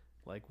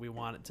like we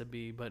want it to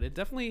be, but it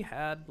definitely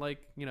had like,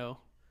 you know,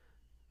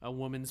 a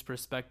woman's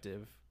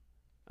perspective.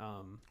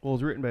 Well, it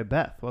was written by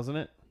Beth, wasn't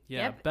it?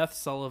 Yeah, Yep. Beth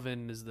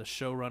Sullivan is the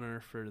showrunner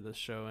for the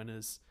show and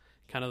is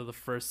kind of the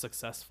first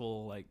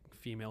successful like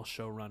female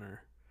showrunner.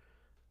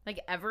 Like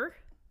ever?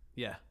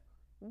 Yeah.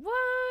 What?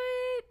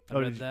 I Oh,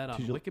 read did that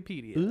on you-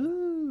 Wikipedia.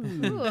 Ooh.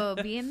 Ooh,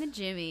 being the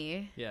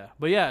Jimmy. Yeah,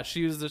 but yeah,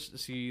 she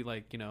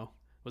like, you know,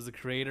 was the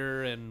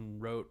creator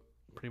and wrote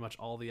pretty much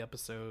all the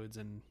episodes,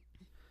 and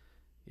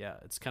yeah,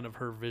 it's kind of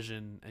her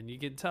vision, and you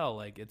can tell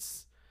like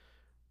it's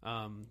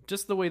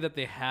just the way that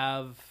they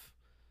have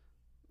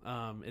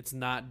it's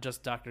not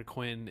just Dr.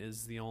 Quinn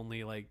is the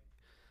only like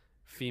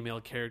female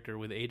character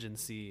with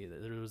agency.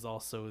 There was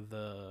also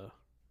the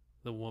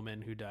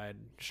woman who died,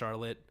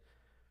 Charlotte.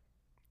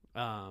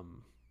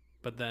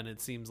 But then it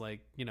seems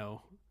like, you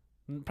know,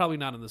 probably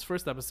not in this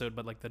first episode,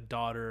 but like the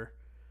daughter,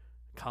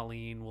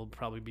 Colleen, will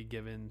probably be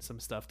given some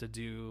stuff to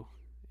do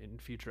in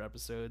future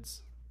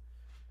episodes.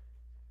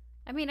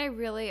 I mean, I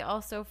really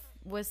also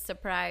was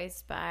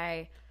surprised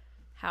by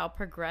how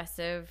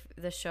progressive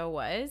the show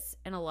was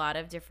in a lot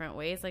of different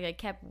ways. Like, I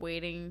kept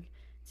waiting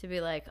to be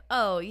like,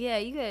 oh, yeah,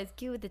 you guys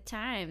get with the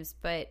times.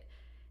 But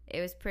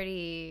it was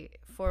pretty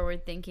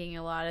forward thinking,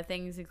 a lot of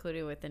things,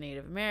 including with the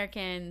Native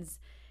Americans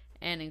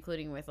and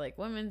including with like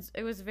women's.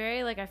 It was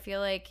very like, I feel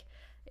like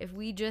if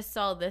we just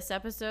saw this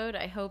episode,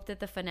 I hope that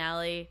the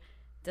finale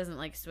doesn't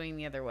like swing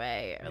the other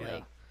way or Yeah.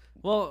 like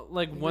Well,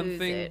 like one lose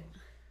thing,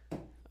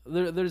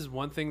 it. there's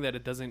one thing that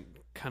it doesn't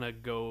kind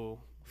of go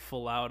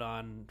full out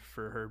on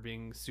for her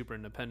being super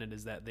independent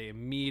is that they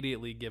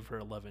immediately give her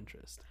a love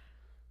interest,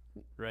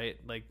 right?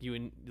 Like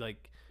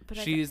But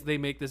I they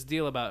make this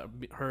deal about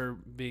her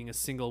being a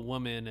single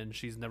woman and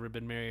she's never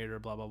been married or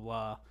blah blah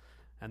blah,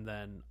 and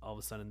then all of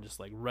a sudden, just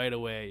like right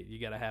away, you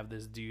got to have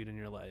this dude in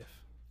your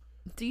life.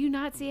 Do you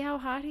not see how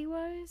hot he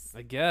was?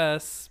 I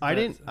guess I but-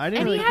 didn't And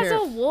really he has care.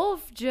 a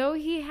wolf, Joe.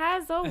 He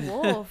has a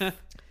wolf.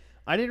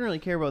 I didn't really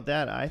care about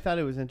that. I thought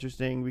it was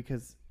interesting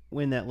because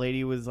when that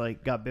lady was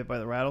like got bit by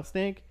the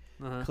rattlesnake,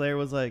 Uh-huh. Claire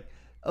was like,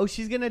 "Oh,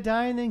 she's gonna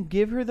die, and then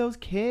give her those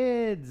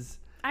kids."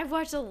 I've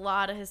watched a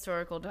lot of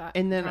historical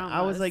And then dramas.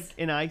 I was like,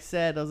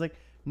 I was like,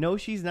 "No,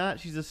 she's not.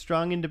 She's a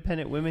strong,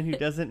 independent woman who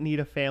doesn't need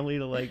a family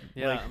to like,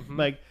 Yeah,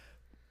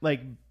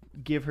 like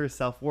give her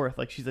self worth.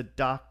 Like she's a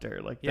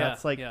doctor. Like Yeah,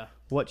 that's like yeah.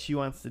 what she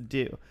wants to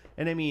do."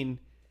 And I mean,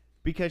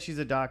 because she's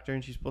a doctor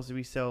and she's supposed to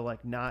be so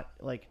like not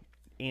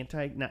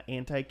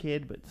anti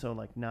kid, but so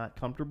like not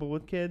comfortable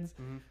with kids.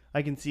 Mm-hmm.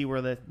 I can see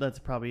where that's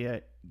probably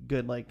a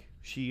good like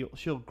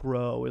she'll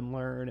grow and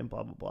learn and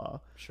blah blah blah.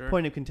 Sure.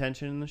 Point of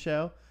contention in the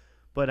show.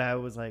 But I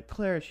was like,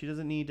 Claire, she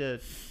doesn't need to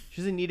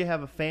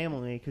have a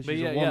family because But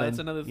she's yeah, a woman. yeah, that's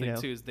another you thing know?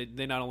 too. Is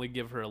they not only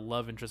give her a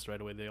love interest right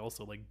away, they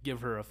also like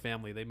give her a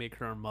family. They make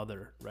her a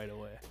mother right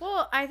away.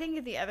 well, I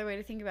think the other way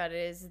to think about it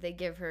is they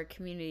give her a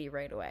community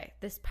right away.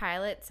 This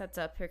pilot sets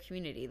up her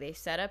community. They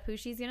set up who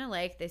she's gonna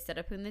like. They set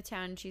up who in the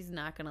town she's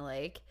not gonna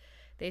like.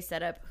 They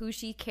set up who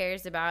she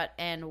cares about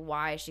and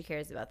why she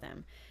cares about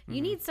them. You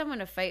need someone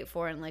to fight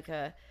for in like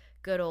a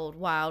good old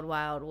wild,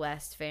 wild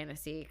west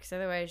fantasy, because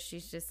otherwise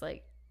she's just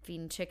like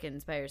feeding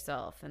chickens by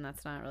herself, and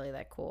that's not really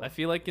that cool. I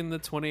feel like in the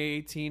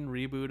 2018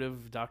 reboot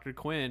of Dr.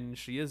 Quinn,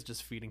 she is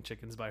just feeding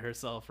chickens by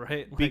herself,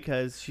 right? Like,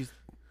 Because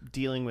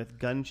dealing with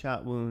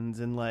gunshot wounds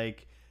and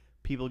like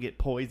people get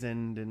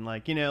poisoned and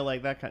like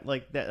like that kind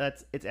like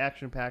that's it's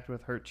action packed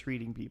with her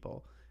treating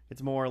people.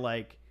 It's more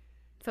like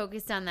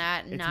Focused on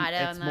that, it's, not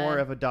on it's the... more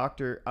of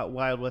a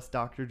Wild West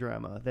doctor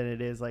drama than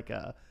it is like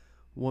a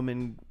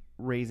woman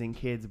raising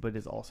kids but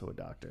is also a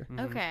doctor.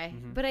 Okay.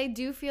 But I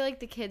do feel like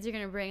the kids are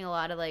going to bring a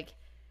lot of like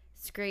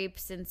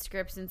scrapes and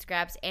scripts and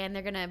scraps, and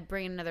they're going to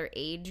bring another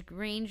age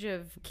range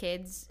of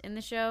kids in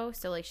the show.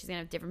 So like she's going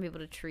to have different people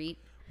to treat.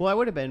 Well, I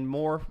would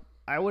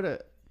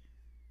have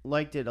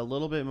liked it a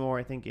little bit more,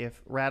 I think,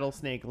 if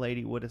Rattlesnake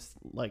Lady would have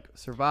like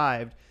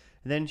survived.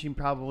 Then she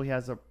probably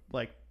has a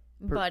like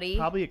Buddy.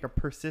 probably like a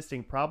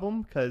persisting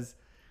problem because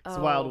it's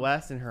Wild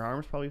West and her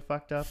arm's probably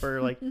fucked up or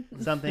like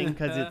something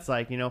because it's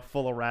like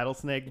full of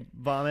rattlesnake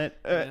vomit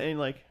and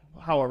like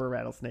however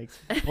rattlesnakes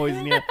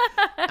poison you.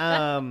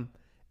 And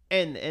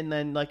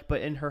then like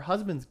and her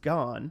husband's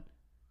gone.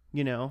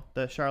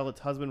 The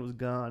Charlotte's husband was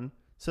gone.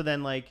 So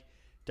then like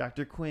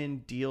Dr. Quinn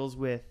deals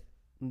with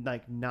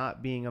like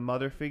not being a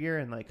mother figure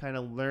and like kind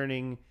of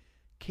learning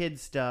kid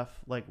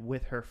stuff like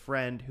with her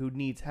friend who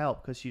needs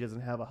help because she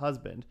doesn't have a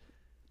husband.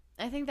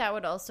 I think that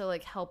would also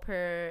like help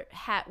her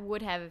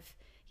would have,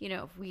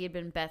 if we had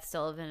been Beth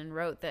Sullivan and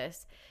wrote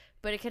this,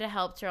 but it could have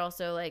helped her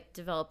also like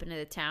develop into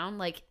the town.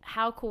 Like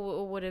how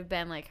cool it would have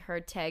been like her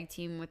tag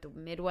team with the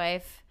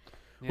midwife.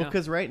 Yeah. Well,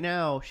 because right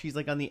now she's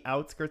like on the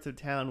outskirts of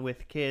town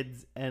with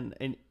kids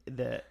and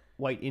the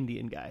white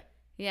Indian guy.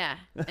 Yeah.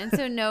 And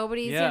so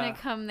nobody's Yeah. going to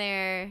come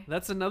there.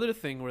 That's another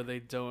thing where they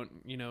don't,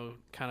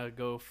 kind of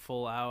go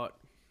full out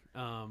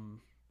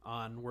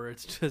on where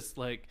it's just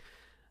like,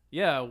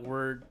 yeah,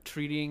 we're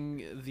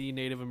treating the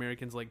Native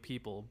Americans like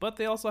people, but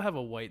they also have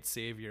a white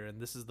savior,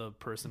 and this is the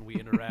person we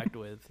interact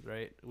with,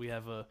 right? We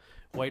have a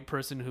white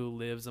person who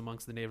lives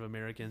amongst the Native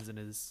Americans and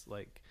is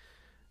like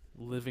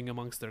living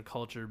amongst their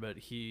culture, but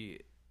he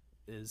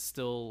is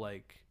still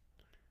like,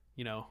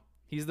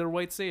 he's their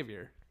white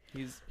savior.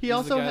 He's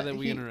also the guy that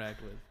we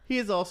interact with. He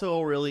is also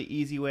a really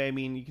easy way. I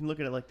mean, you can look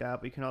at it like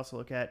that, but you can also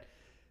look at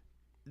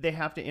they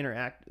have to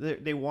interact.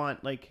 They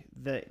want like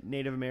the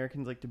Native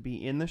Americans like to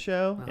be in the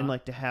show and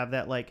like to have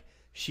that like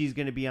she's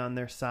going to be on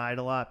their side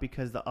a lot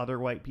because the other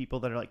white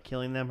people that are like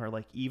killing them are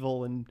like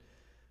evil and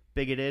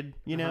bigoted,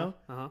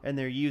 and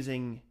they're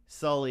using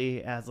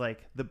Sully as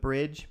like the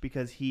bridge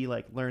because he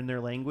like learned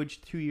their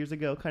language 2 years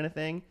ago kind of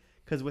thing.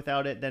 Because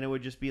without it, then it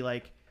would just be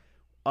like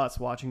us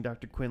watching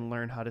Dr. Quinn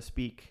learn how to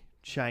speak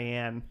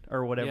Cheyenne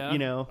or whatever,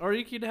 Or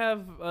you could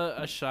have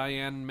a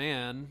Cheyenne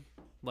man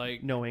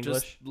like know English,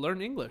 just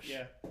learn English.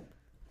 Yeah,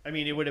 I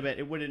mean, it wouldn't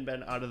have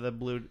been out of the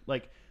blue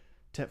like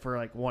for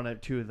like one or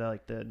two of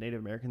the Native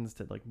Americans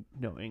to like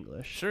know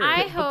English. Sure,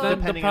 I but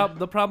then hope-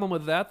 the problem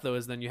with that though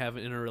is then you have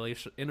an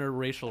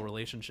interracial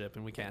relationship,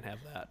 and we can't have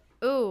that.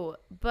 Ooh,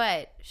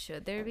 but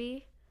should there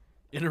be?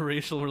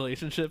 Interracial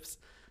relationships.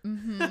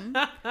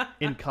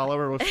 In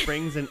Colorado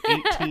Springs in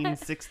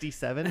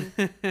 1867.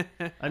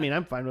 I mean,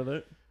 I'm fine with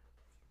it.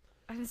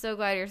 I'm so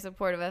glad you're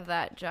supportive of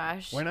that,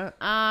 Josh. Why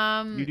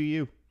not? You do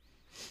you.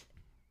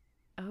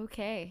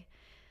 Okay.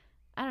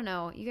 I don't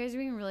know. You guys are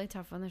being really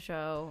tough on the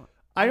show.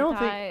 I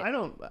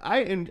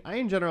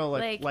in general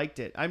liked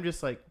it. I'm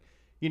just like,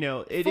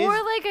 it for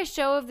is like a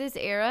show of this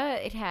era,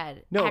 it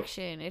had No.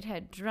 action, it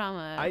had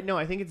drama.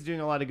 I think it's doing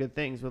a lot of good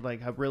things with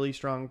like a really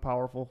strong,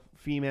 powerful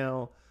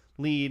female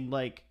lead.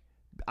 Like,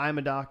 I'm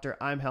a doctor,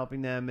 I'm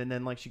helping them, and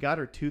then like she got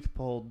her tooth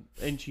pulled,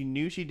 and she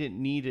knew she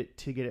didn't need it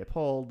to get it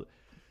pulled,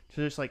 to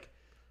just like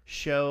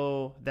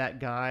show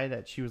that guy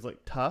that she was like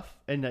tough,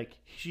 and like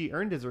she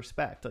earned his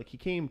respect. Like he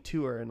came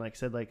to her and like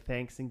said like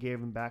thanks and gave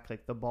him back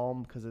like the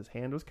balm because his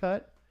hand was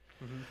cut.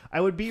 I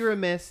would be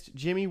remiss.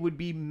 Jimmy would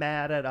be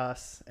mad at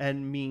us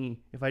and me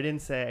if I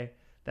didn't say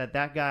that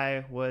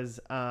guy was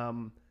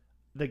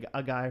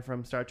a guy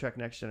from Star Trek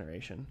Next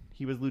Generation.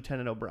 He was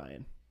Lieutenant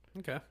O'Brien.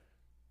 Okay.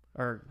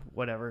 Or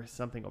whatever,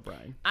 something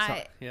O'Brien.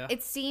 Yeah.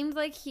 It seemed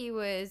like he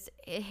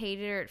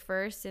hated her at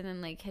first, and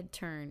then like had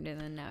turned, and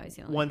then now he's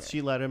gonna Once like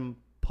she let him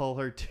pull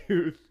her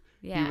tooth,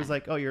 yeah. he was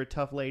like, "Oh, you're a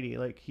tough lady."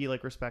 Like he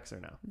like respects her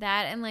now.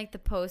 That and like the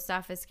post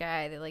office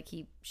guy that like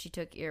she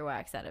took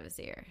earwax out of his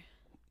ear.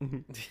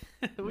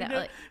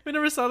 we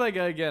never saw that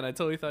guy again. I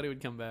totally thought he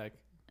would come back.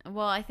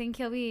 Well, I think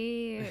he'll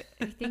be.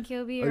 I think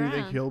he'll be Oh, around. you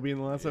think he'll be in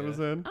the last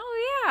episode?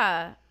 Oh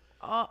yeah.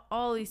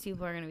 All these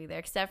people are gonna be there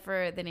except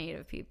for the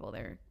native people.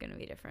 They're gonna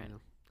be different.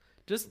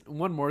 Just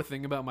one more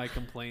thing about my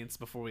complaints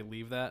before we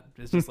leave that.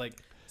 It's just like,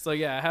 so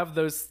yeah, I have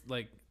those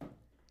like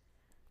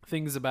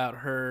things about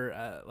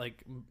her.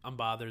 Like I'm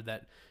bothered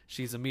that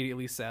she's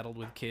immediately saddled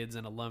with kids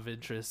and a love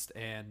interest,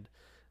 and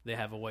they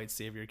have a white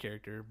savior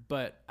character.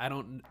 But I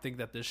don't think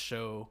that this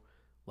show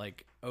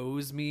like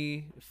owes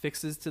me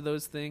fixes to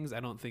those things. I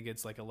don't think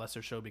it's like a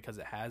lesser show because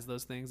it has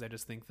those things. I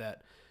just think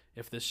that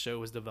if this show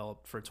was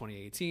developed for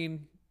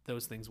 2018,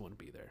 those things wouldn't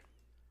be there.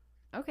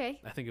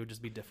 Okay. I think it would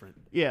just be different.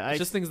 Yeah, It's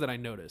just things that I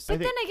noticed. But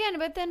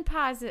then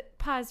pause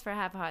for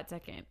half a hot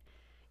second.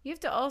 You have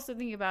to also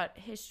think about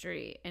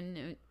history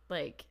and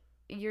like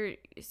you're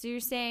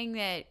saying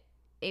that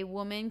a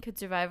woman could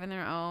survive on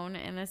their own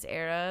in this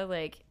era,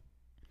 like.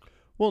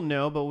 Well,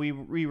 no, but we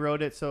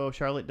rewrote it so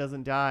Charlotte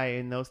doesn't die,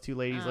 and those two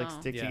ladies like Oh.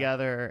 stick Yeah.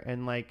 together,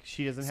 and like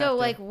she doesn't have So to.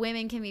 like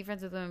women can be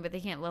friends with women, but they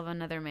can't love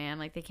another man.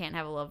 Like they can't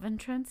have a love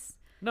interest.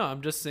 No,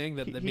 I'm just saying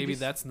that, He maybe just-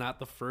 that's not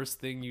the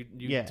first thing you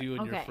Yeah. do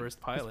in your Okay. first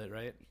pilot,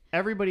 right?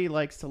 Everybody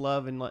likes to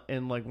love and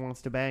like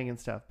wants to bang and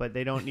stuff, but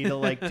they don't need to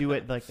like do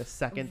it like the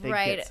second they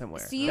get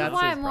somewhere. So you That's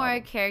want his more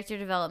problem. character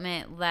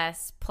development,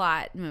 less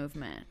plot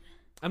movement.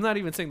 I'm not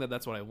even saying that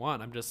that's what I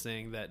want. I'm just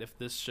saying that if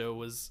this show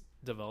was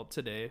developed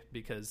today,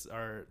 because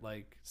our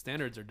like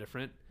standards are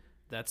different,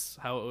 that's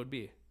how it would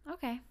be.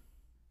 Okay.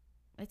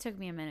 It took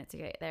me a minute to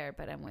get there,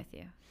 but I'm with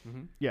you.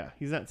 Hmm. Yeah,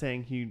 he's not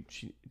saying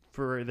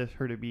for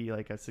her to be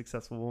like a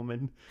successful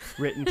woman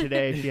written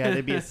today. She had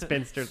to be a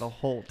spinster the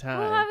whole time.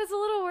 Well, I was a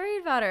little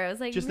worried about her. I was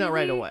like, Just not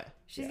right really? away.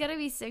 She's Yeah. got to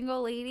be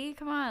single lady.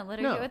 Come on, let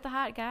her No. get with the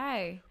hot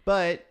guy.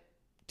 But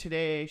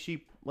today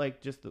she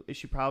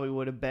she probably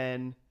would have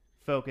been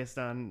focused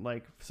on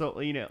like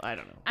I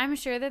don't know. I'm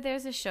sure that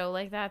there's a show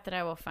like that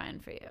I will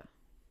find for you.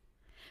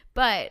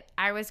 But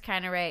I was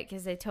kind of right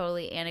because they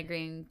totally Anna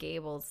Green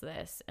Gables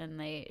this,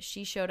 and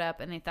she showed up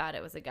and they thought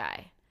it was a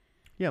guy.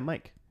 Yeah,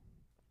 Mike,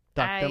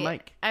 Dr.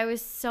 Mike. I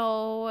was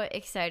so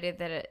excited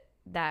that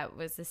that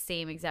was the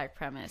same exact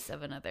premise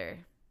of another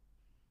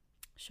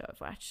show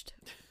I've watched,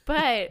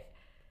 but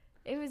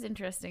it was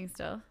interesting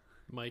still.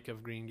 Mike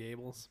of Green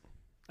Gables.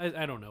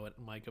 I don't know what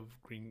Mike of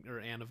Green or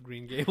Anne of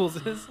Green Gables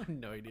is. I have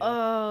no idea.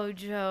 Oh,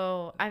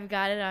 Joe, I've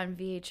got it on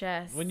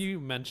VHS. When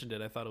you mentioned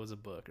it, I thought it was a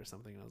book or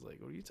something. I was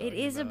like, what are you talking it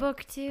about? is a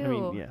book too. I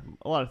mean, yeah,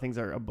 a lot of things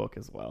are a book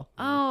as well.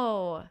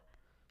 Oh,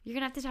 you're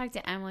gonna have to talk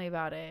to Emily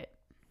about it.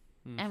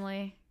 Hmm.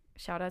 Emily,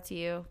 shout out to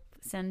you.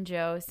 Send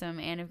Joe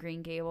some Anne of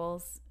Green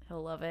Gables.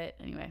 He'll love it.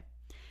 Anyway.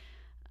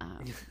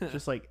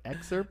 Just like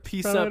excerpt.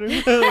 Peace from out.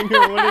 it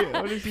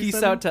or- what did she Peace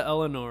send? out to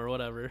Eleanor or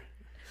whatever.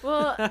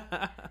 Well,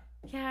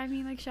 yeah, I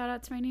mean, like, shout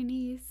out to my new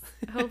niece.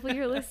 Hopefully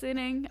you're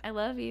listening. I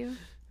love you.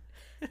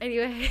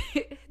 Anyway,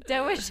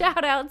 done with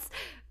shout outs.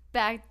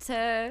 Back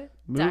to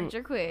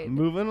Dr. Quinn.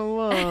 Moving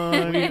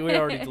along. we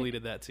already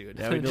deleted that too.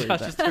 Yeah, we deleted Josh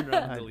that. just turned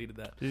around and deleted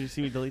that. Did you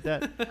see me delete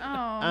that? Oh,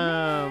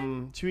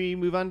 man. Should we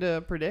move on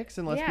to predicts?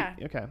 Yeah.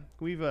 Okay.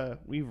 We've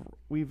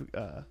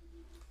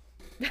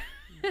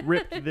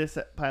ripped this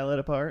pilot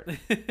apart.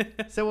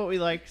 So what we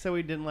like, so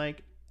we didn't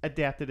like,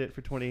 adapted it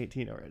for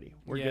 2018 already.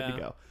 We're good Yeah. to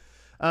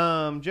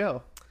go.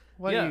 Joe,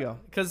 why do you go?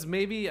 Because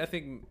maybe I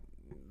think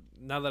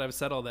now that I've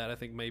said all that, I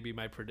think maybe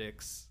my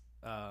predicts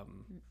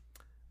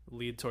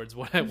lead towards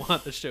what I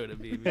want the show to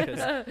be. Because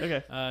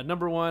Okay.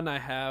 number one, I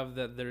have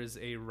that there's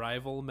a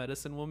rival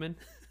medicine woman.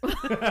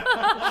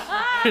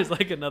 There's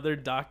like another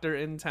doctor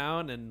in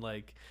town, and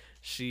like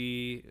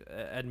she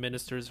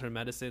administers her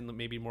medicine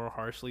maybe more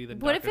harshly than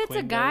What Dr. if it's a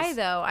Quinn guy, does.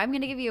 though? I'm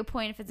going to give you a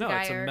point if it's No, a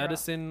guy it's or a a girl.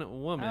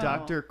 medicine woman. Oh.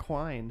 Dr.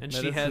 Quine, And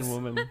medicine she has-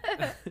 woman.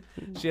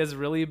 She has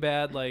really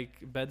bad like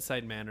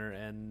bedside manner,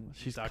 and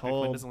She's Dr.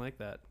 cold. Quinn doesn't like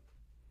that.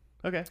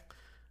 Okay.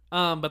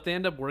 But they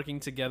end up working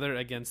together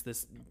against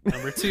this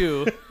number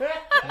two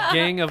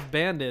gang of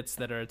bandits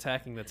that are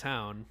attacking the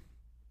town.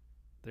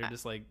 They're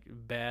just like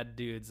bad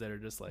dudes that are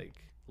just like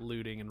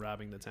looting and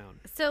robbing the town.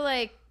 So,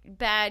 like,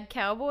 bad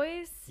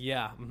cowboys?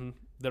 Yeah,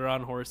 they're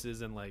on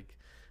horses and like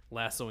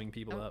lassoing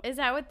people up. Is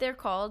that what they're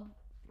called?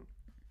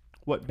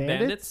 What,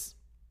 bandits?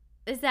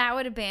 Is that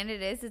what a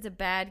bandit is? It's a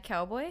bad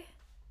cowboy?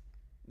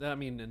 I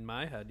mean, in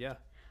my head, yeah.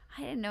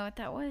 I didn't know what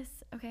that was.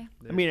 Okay.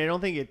 I mean, I don't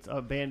think it's a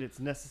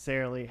bandits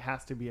necessarily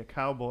has to be a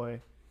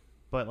cowboy,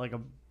 but like a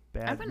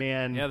bad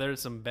man. Yeah,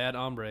 there's some bad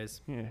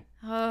hombres. Yeah.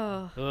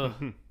 Oh.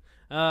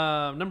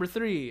 Ugh. Number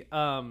three,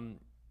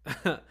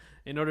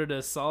 in order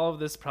to solve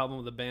this problem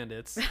with the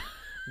bandits,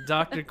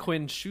 Dr.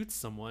 Quinn shoots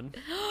someone.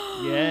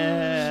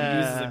 Yeah. She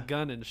uses a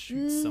gun and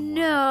shoots someone.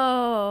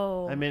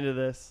 No. I'm into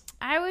this.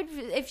 I would,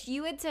 if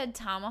you had said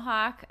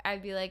tomahawk,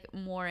 I'd be like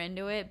more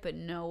into it, but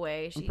no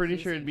way. I'm pretty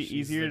sure it'd be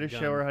She's easier the to show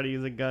gun. her how to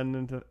use a gun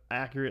than to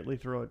accurately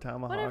throw a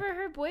tomahawk. Whatever,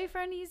 her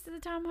boyfriend used the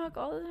tomahawk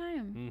all the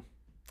time.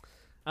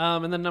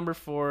 And then number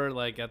four,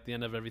 like at the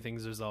end of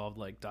everything's resolved,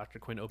 like Dr.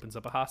 Quinn opens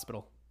up a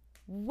hospital.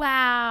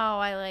 Wow,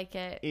 I like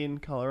it. In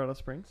Colorado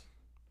Springs,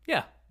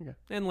 Yeah. Okay.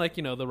 And like,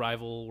 you know, the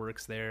rival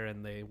works there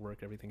and they work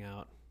everything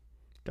out.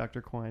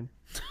 Dr. Quine.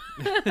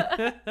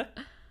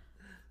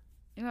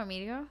 You want me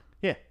to go?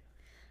 Yeah.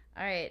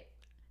 All right.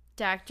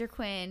 Dr.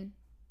 Quinn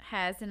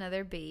has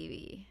another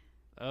baby.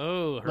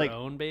 Oh, her Like,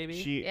 own baby?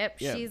 Yep,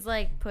 yeah. she's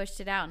like pushed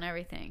it out and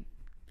everything.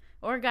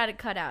 Or got it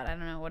cut out. I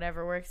don't know,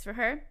 whatever works for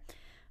her.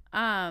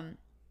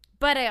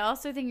 But I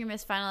also think in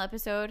this final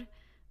episode,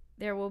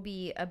 there will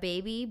be a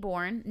baby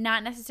born.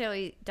 Not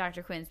necessarily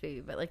Dr. Quinn's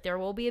baby, but like there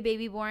will be a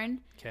baby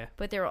born. Okay.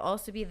 But there will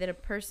also be that a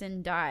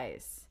person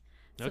dies.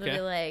 So Okay. it'll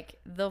be like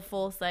the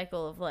full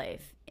cycle of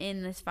life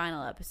in this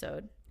final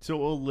episode. So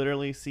we'll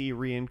literally see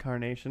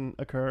reincarnation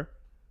occur.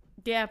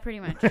 Yeah, pretty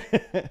much.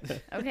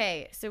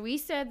 Okay, so we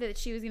said that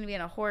she was going to be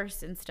on a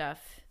horse and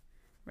stuff,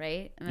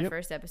 right? In the Yep.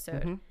 first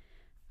episode. Mhm.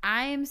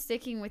 I am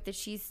sticking with that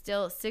she's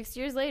still 6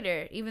 years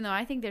later, even though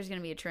I think there's going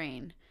to be a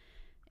train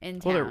in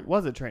town. Well, there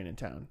was a train in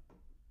town.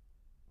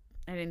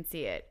 I didn't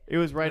see it. It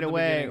was right At the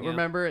away. beginning, yeah.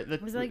 Remember, the,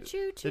 It was like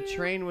choo choo. the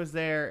train was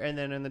there, and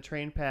then when the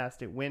train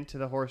passed, it went to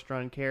the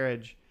horse-drawn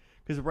carriage.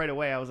 Because right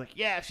away I was like,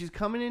 yeah, she's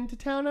coming into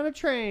town on a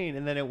train.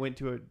 And then it went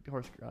to a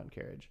horse-drawn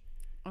carriage.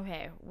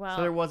 Okay, well,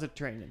 So there was a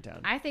train in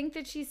town. I think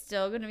that she's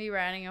still going to be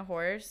riding a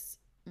horse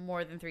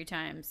more than 3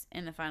 times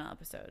in the final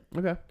episode.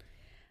 Okay.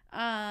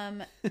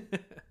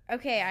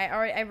 Okay,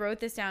 I wrote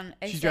this down.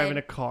 She's driving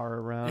a car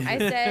around. I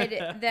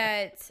said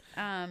that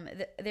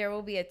there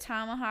will be a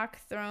tomahawk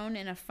thrown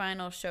in a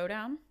final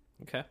showdown.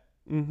 Okay.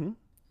 Mm-hmm.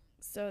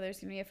 So there's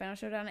gonna be a final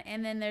showdown,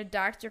 and then their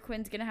Dr.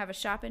 Quinn's gonna have a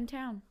shop in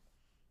town.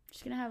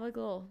 She's gonna have like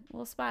a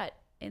little spot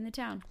in the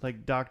town.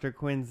 Like Dr.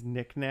 Quinn's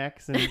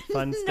knickknacks and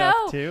fun No.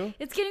 stuff too?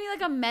 It's gonna be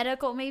like a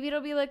medical. Maybe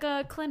it'll be like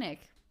a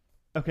clinic.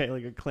 Okay,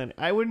 like a clinic.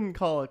 I wouldn't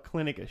call a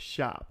clinic a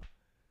shop.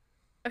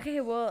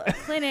 Okay, well, a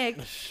clinic,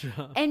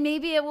 and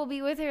maybe it will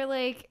be with her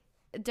like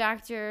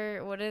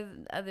Dr. What are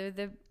the other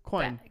the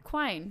Quine.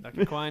 Quine,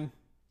 Dr. Quine.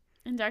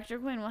 and Dr.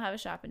 Quinn will have a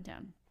shop in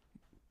town.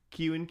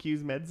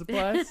 Q&Q's Med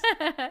Supplies.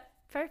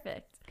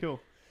 Perfect. Cool.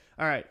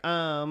 All right.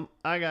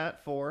 I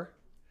got 4.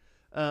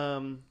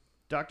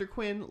 Dr.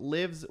 Quinn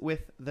lives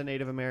with the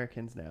Native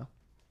Americans now.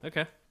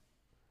 Okay.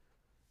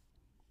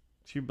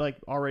 She like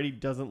already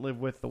doesn't live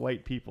with the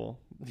white people.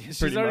 She's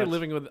pretty already much.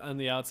 living on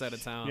the outside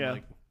of town. Yeah.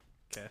 Like,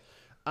 okay.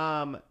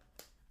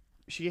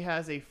 She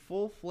has a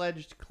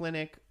full-fledged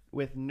clinic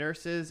with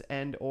nurses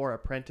and or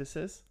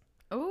apprentices.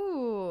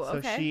 Ooh, So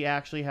okay. she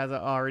actually has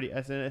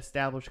an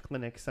established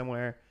clinic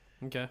somewhere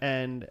Okay.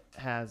 and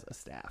has a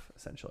staff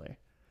essentially.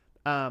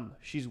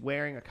 She's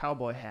wearing a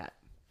cowboy hat.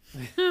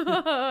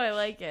 Oh, I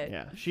like it.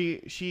 Yeah.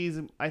 She's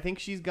I think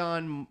she's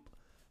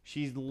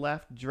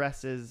left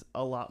dresses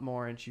a lot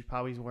more, and she's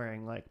probably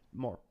wearing like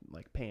more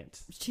like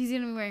pants. She's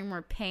gonna be wearing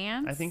more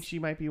pants. I think she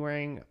might be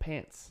wearing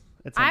pants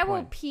at some I point.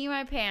 will pee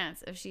my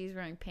pants if she's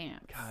wearing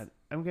pants. God,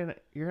 you're gonna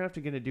have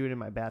to do it in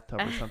my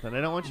bathtub or something.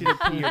 I don't want you to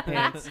pee your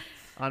pants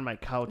on my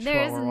couch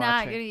There's while we're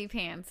not watching. gonna be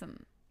pants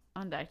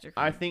on Dr.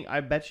 Quinn. I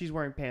bet she's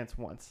wearing pants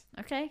once.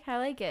 Okay, I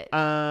like it.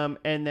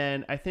 And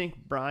then I think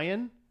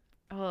Brian,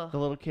 Oh, the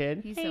little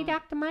kid. He's Hey, so-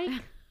 Dr.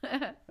 Mike.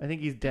 I think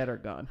he's dead or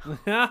gone.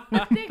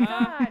 thank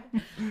God.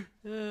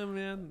 Oh,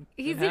 man.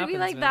 He's It gonna be happens,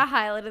 like man. the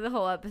highlight of the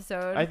whole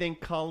episode. I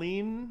think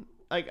Colleen,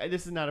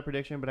 this is not a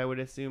prediction, but I would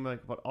assume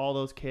like about all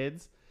those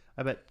kids,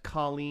 I bet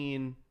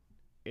Colleen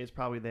is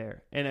probably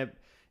there. And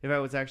if I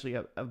was actually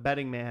a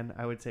betting man,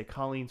 I would say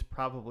Colleen's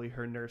probably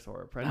her nurse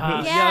or apprentice.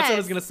 Yeah, that's what I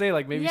was Yes. gonna say.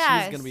 Like maybe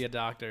Yes. she's gonna be a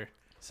doctor.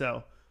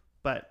 So,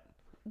 but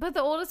But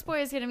the oldest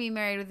boy is gonna be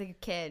married with a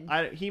kid.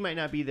 he might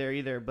not be there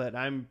either. But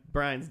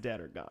Brian's dead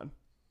or gone.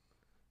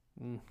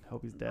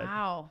 Hope he's dead.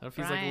 Wow. What if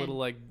he's like a Brian. little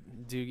like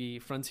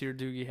Frontier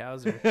Doogie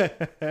Howser?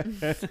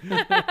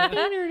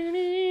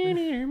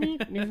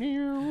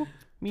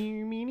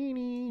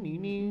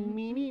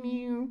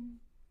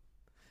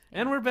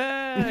 And we're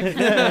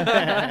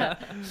back.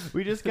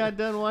 We just got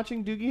done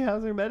watching Doogie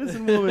Howser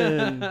Medicine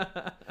Woman.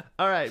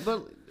 All right,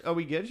 but are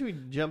we good? Should we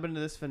jump into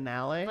this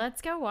finale?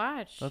 Let's go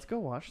watch. Let's go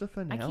watch the I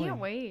finale. can't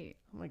wait.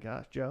 Oh my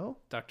gosh, Joe.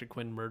 Dr.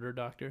 Quinn, murder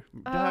doctor.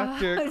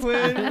 Dr.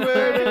 Quinn,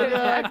 murder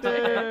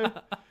doctor.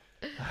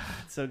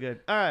 It's so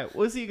good. All right,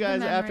 we'll see you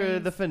guys after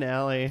memories. the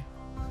finale.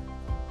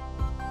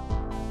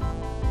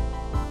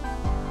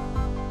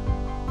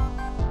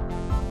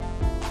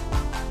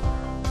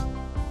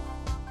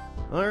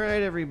 All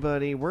right,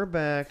 everybody, we're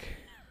back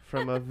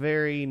from a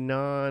very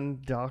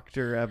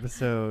non-doctor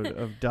episode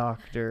of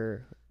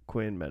Dr.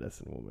 Quinn,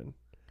 Medicine Woman.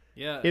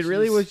 Yeah. It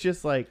really she's was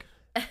just like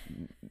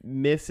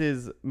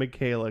Mrs.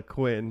 Michaela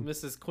Quinn.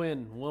 Mrs.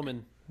 Quinn,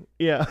 woman.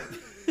 Yeah.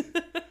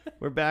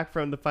 We're back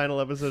from the final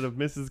episode of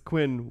Mrs.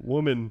 Quinn,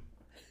 Woman.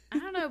 I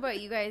don't know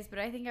about you guys, but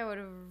I think I would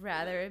have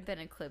rather have been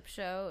a clip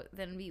show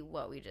than be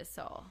what we just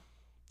saw.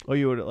 Oh,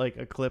 you would like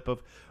a clip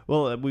of?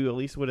 Well, we at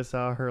least would have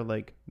saw her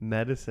like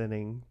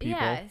medicining people.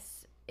 Yes.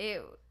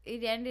 It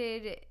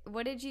ended.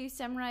 What did you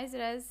summarize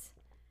it as?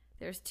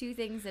 There's 2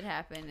 things that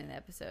happened in the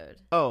episode.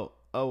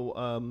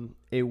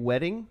 A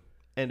wedding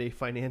and a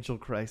financial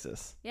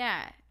crisis.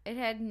 Yeah, it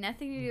had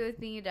nothing to do with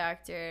being a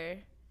doctor.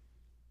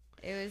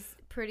 It was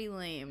pretty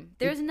lame.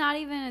 There's not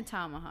even a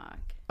tomahawk.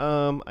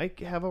 I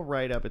have a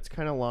write up. It's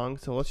kind of long,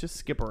 so let's just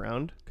skip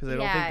around because I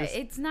don't think this.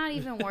 It's not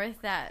even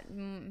worth that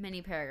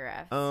many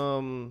paragraphs.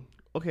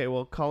 Okay,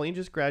 well, Colleen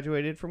just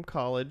graduated from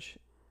college,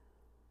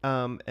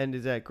 and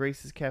is at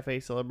Grace's Cafe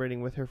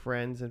celebrating with her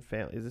friends and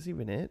family. Is this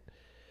even it?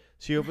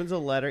 She opens a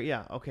letter.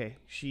 Yeah, okay.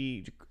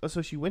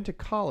 So she went to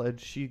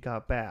college. She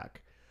got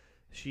back.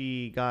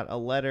 She got a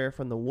letter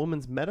from the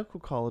Women's Medical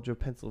College of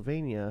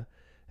Pennsylvania,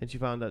 and she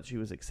found out she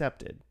was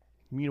accepted.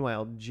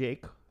 Meanwhile,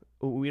 Jake,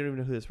 we don't even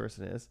know who this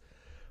person is,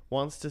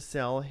 wants to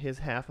sell his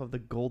half of the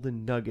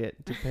golden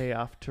nugget to pay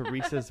off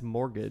Teresa's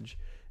mortgage,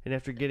 and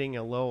after getting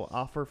a low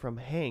offer from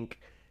Hank,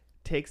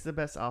 takes the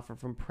best offer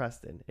from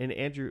Preston, and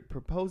Andrew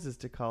proposes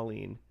to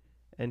Colleen,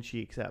 and she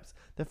accepts.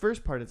 The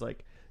first part is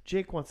like,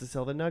 Jake wants to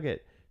sell the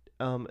nugget,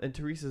 and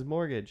Teresa's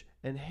mortgage,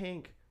 and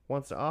Hank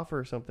wants to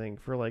offer something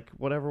for like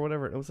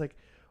whatever. It was like,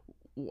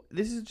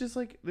 this is just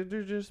like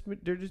they're just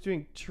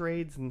doing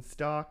trades and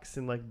stocks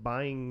and like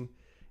buying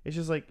It's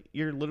just like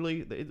you're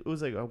literally. It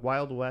was like a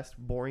Wild West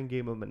boring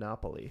game of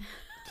Monopoly.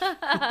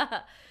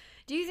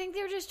 Do you think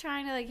they were just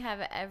trying to like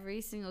have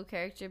every single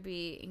character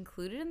be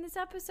included in this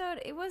episode?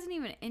 It wasn't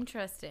even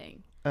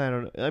interesting. I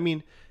don't know. I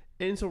mean,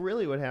 and so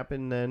really what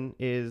happened then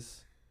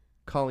is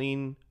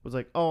Colleen was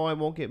like, "Oh, I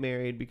won't get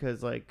married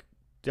because like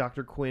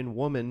Dr. Quinn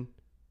woman,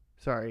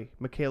 sorry,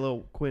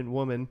 Michaela Quinn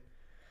woman,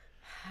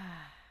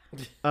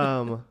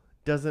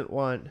 doesn't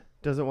want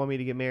me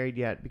to get married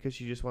yet because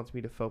she just wants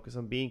me to focus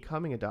on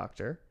becoming a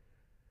doctor."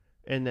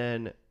 And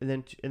then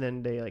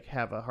they like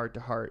have a heart to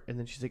heart, and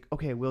then she's like,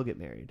 "Okay, we'll get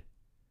married."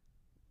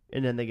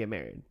 And then they get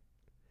married.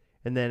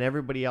 And then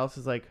everybody else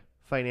is like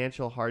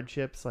financial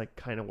hardships like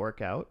kind of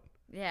work out.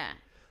 Yeah.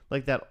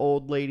 Like that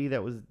old lady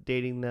that was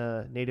dating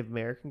the Native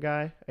American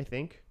guy, I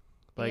think.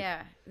 Like,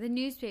 yeah, the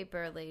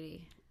newspaper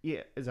lady.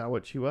 Yeah, is that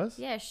what she was?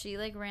 Yeah, she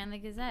like ran the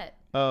Gazette.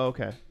 Oh,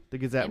 okay. The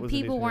Gazette and was.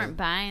 People weren't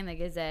buying the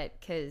Gazette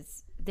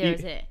because there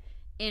was an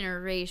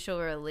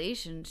interracial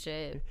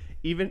relationship.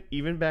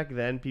 Even back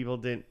then, people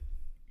didn't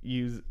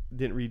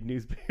read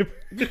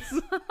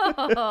newspapers.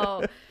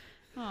 Oh.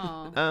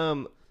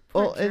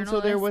 Well, and so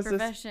there was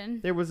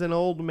profession. There was an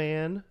old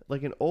man,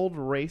 like an old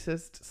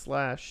racist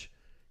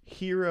 /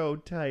 hero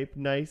type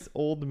nice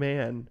old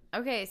man.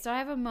 Okay, so I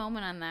have a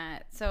moment on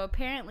that. So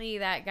apparently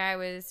that guy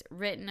was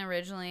written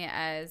originally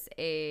as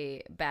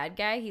a bad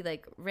guy. He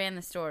like ran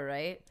the store,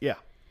 right? Yeah.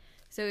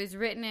 So he was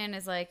written in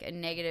as like a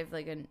negative,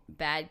 like a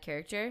bad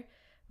character.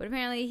 But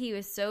apparently he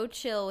was so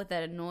chill with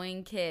that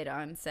annoying kid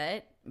on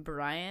set,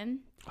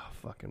 Brian. Oh,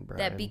 fucking Brian.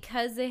 That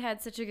because they had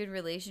such a good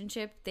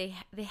relationship,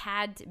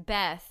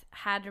 Beth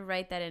had to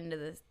write that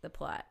into the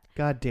plot.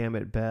 God damn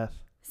it, Beth.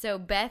 So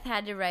Beth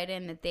had to write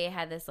in that they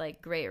had this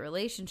like great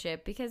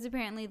relationship because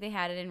apparently they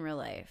had it in real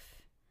life.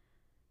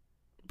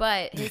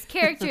 But his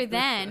character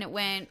then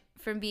went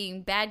from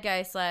being bad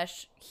guy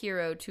 /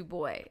 hero to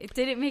boy. It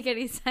didn't make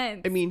any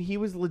sense. I mean, he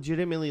was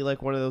legitimately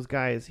like one of those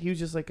guys. He was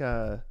just like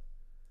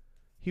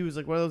he was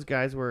like one of those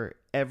guys where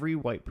every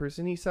white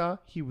person he saw,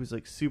 he was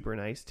like super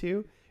nice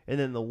to. And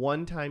then the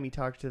one time he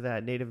talked to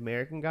that Native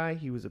American guy,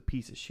 he was a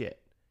piece of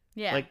shit.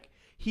 Yeah. Like,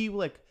 he,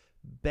 like,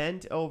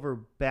 bent over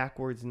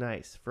backwards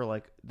nice for,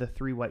 like, the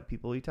 3 white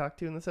people he talked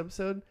to in this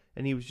episode.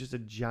 And he was just a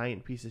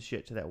giant piece of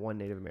shit to that one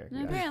Native American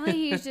guy. Apparently,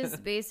 he's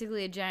just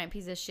basically a giant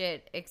piece of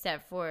shit,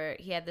 except for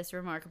he had this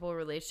remarkable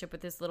relationship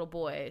with this little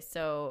boy.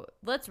 So,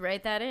 let's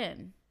write that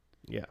in.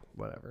 Yeah,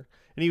 whatever.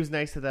 And he was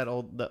nice to that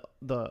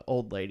the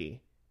old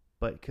lady.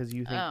 But because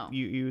you think,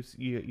 you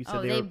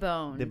said they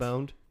boned. They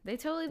boned? They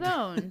totally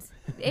boned.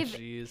 If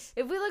we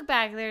look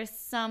back, there's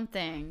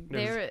something.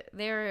 They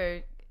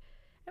were.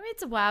 I mean,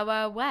 it's a Wild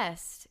Wild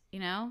West, you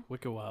know.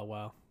 Wicca wow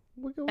wow.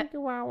 Wicca wicca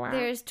wow wow.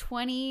 There's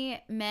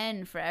 20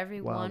 men for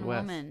every Wild one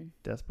West. woman.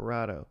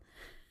 Desperado.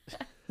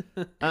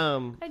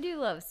 I do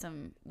love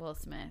some Will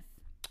Smith.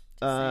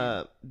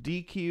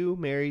 DQ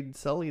married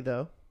Sully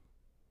though.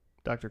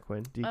 Dr.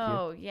 Quinn. DQ.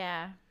 Oh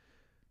yeah.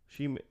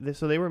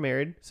 So they were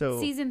married. So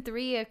season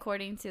 3,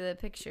 according to the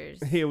pictures.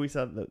 Yeah, we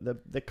saw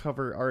the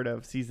cover art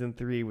of season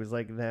 3 was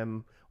like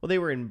them. Well, they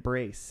were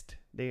embraced.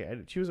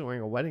 She wasn't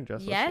wearing a wedding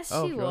dress. Yes,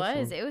 she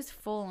was. So. It was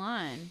full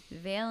on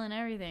veil and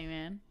everything,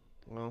 man.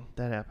 Well,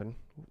 that happened.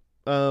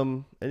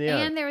 And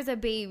there was a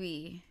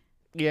baby.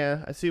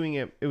 Yeah, assuming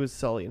it was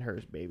Sully and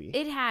her baby.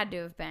 It had to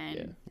have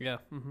been. Yeah.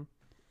 Mm-hmm.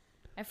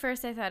 At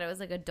first, I thought it was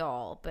like a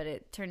doll, but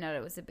it turned out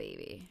it was a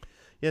baby.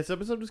 Yeah, this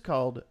episode was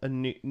called "A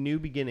New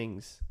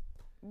Beginnings."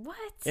 What?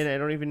 And I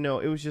don't even know.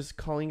 It was just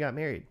Colleen got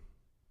married.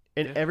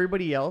 And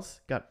everybody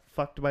else got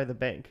fucked by the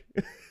bank.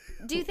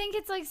 Do you think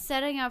it's like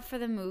setting up for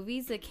the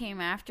movies that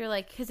came after?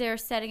 Like, because they were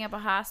setting up a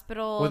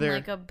hospital and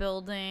like a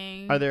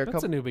building. Are there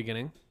That's a new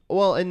beginning.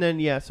 Well, and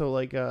then, yeah, so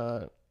like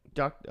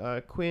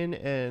Quinn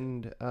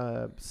and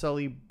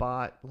Sully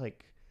bought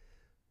like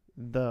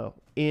the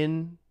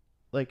inn.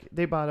 Like,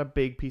 they bought a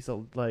big piece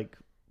of like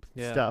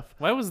stuff.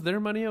 Why was their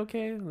money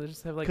okay? They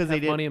just have like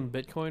money in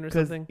Bitcoin or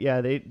something?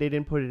 Yeah, they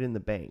didn't put it in the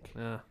bank.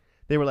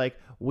 They were like,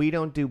 we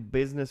don't do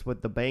business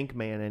with the bank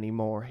man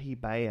anymore. He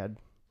bad.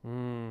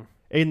 And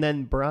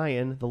then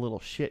Brian, the little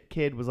shit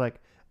kid, was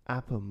like, I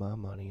put my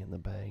money in the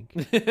bank.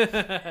 Wait,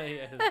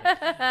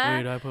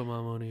 I put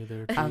my money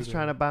there too. I was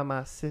trying to buy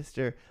my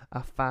sister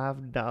a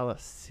 $5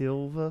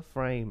 silver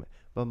frame,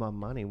 but my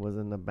money was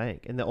in the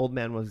bank. And the old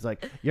man was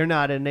like, "You're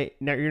not an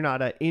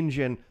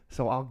Indian,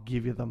 so I'll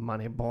give you the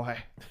money, boy."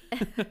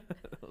 That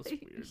was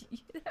weird.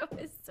 That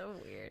was so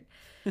weird.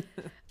 Do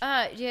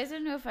you guys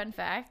want to know a fun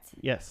fact?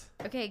 Yes.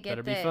 Okay, get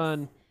Better this. be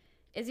fun.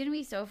 It's gonna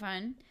be so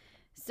fun.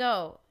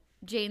 So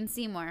Jane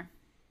Seymour.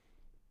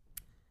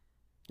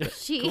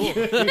 She.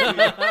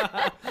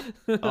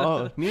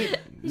 Oh, neat.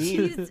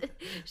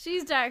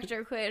 She's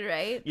Dr. Quinn,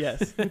 right?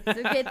 Yes. So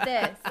get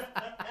this.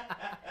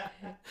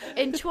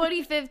 In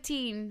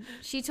 2015,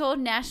 she told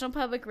National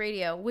Public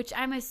Radio, which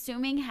I'm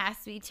assuming has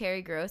to be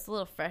Terry Gross, a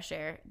little fresh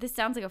air. This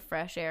sounds like a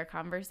fresh air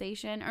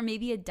conversation, or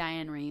maybe a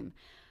Diane Rehm.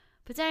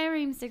 But Diane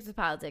Rehm sticks with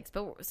politics.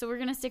 So we're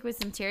gonna stick with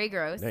some Terry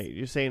Gross. No,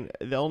 you're saying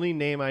the only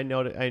name I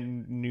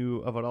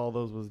knew about all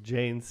those was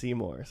Jane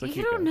Seymour. So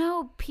you don't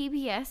know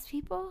PBS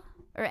people?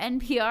 Or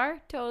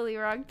NPR? Totally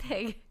wrong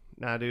thing.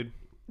 Nah, dude.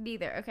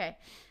 Neither. Okay.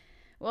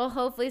 Well,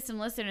 hopefully some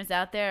listeners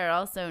out there are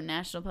also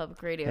National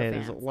Public Radio Hey,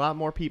 fans. there's a lot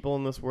more people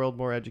in this world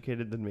more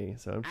educated than me,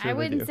 so I'm sure I they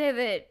wouldn't do. say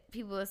that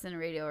people listen to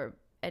radio are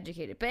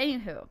educated. But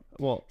anywho.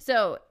 Well,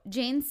 So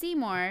Jane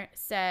Seymour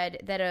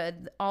said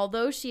that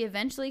although she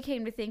eventually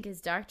came to think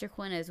as Dr.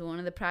 Quinn as one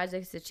of the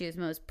projects that she was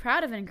most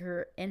proud of in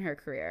her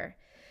career,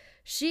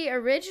 she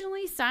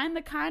originally signed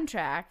the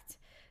contract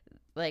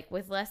like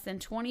with less than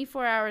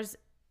 24 hours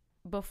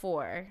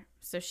before.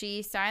 So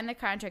she signed the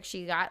contract.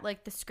 She got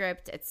like the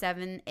script at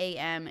 7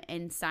 a.m.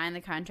 and signed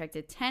the contract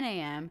at 10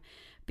 a.m.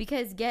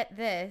 because get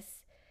this,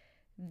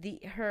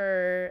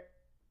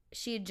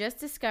 she had just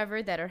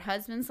discovered that her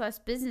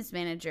husband/business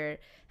manager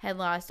had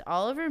lost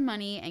all of her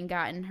money and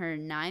gotten her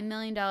 $9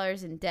 million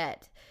in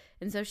debt.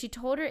 And so she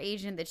told her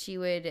agent that she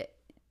would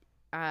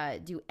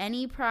do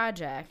any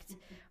project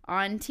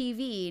on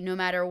TV, no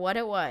matter what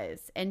it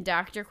was. And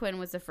Dr. Quinn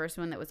was the first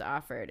one that was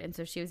offered. And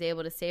so she was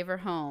able to save her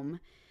home.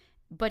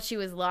 But she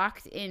was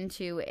locked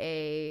into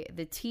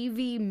the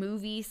TV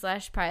movie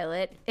 /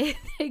 pilot.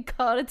 They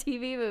call it a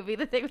TV movie.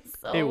 The thing was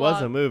so it long.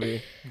 was a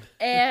movie.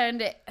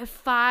 And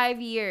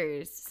 5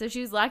 years. So she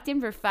was locked in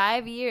for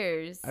 5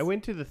 years. I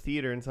went to the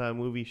theater and saw a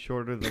movie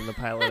shorter than the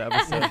pilot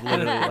episode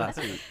literally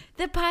last week.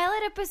 The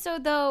pilot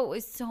episode, though,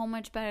 was so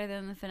much better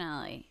than the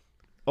finale.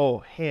 Oh,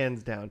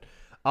 hands down.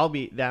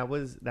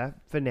 That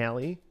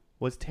finale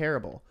was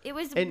terrible. It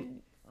was...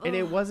 And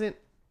it wasn't,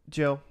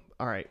 Joe.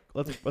 All right,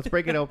 let's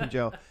break it open,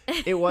 Joe.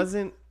 It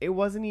wasn't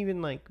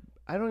even like,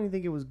 I don't even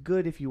think it was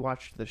good if you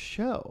watched the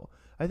show.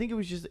 I think it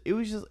was just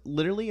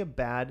literally a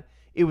bad.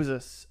 It was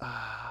a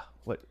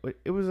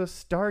it was a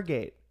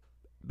Stargate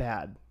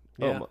bad.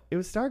 Yeah. It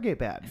was Stargate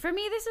bad. For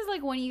me, this is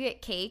like when you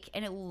get cake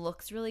and it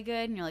looks really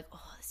good and you're like,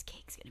 oh, this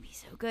cake's going to be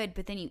so good.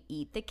 But then you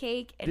eat the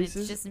cake and it's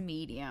just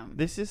medium.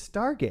 This is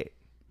Stargate.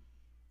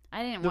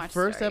 I didn't The watch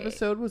first Stargate.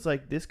 episode was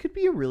like, this could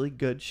be a really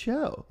good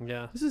show.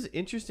 Yeah. This is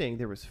interesting.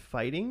 There was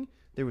fighting.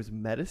 There was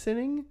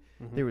medicining.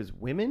 There was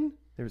women.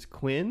 There was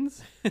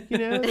Quins. You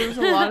know, there was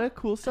a lot of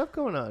cool stuff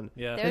going on.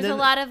 Yeah. There's a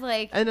lot of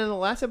like... And then the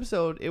last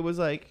episode, it was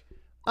like,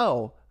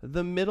 oh,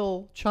 the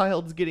middle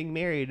child's getting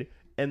married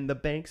and the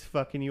bank's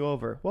fucking you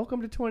over.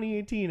 Welcome to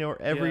 2018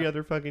 or every Yeah.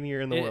 other fucking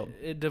year in the world.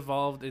 It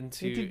devolved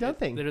into... Into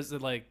nothing. There's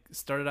like,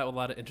 started out with a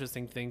lot of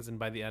interesting things, and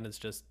by the end, it's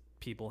just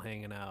people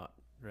hanging out,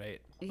 right?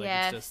 Like,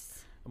 yes. It's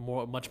just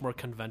much more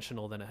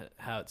conventional than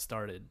how it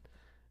started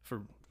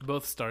for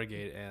both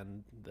Stargate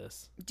and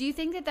this. Do you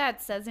think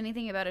that says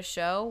anything about a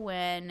show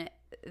when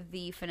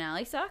the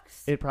finale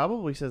sucks? It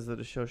probably says that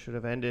a show should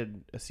have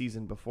ended a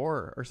season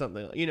before or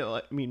something. You know,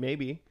 I mean,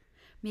 maybe.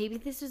 Maybe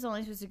this was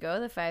only supposed to go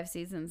the 5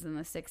 seasons and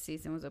the 6th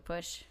season was a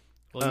push.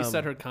 Well, you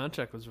said her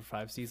contract was for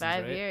 5 seasons,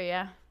 5 right? year,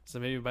 yeah. So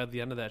maybe by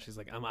the end of that, she's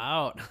like, I'm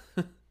out.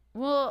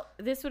 Well,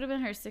 this would have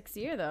been her 6th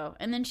year, though.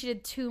 And then she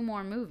did 2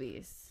 more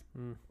movies.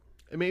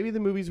 Maybe the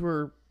movies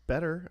were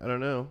better. I don't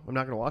know. I'm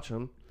not going to watch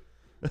them.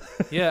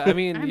 Yeah, I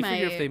mean, I you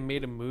figure might. if they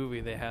made a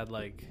movie, they had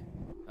like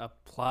a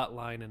plot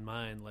line in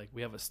mind. Like,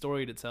 we have a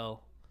story to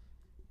tell.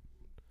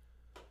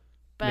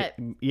 But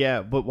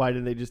Yeah, but why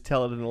didn't they just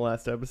tell it in the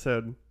last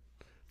episode?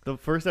 The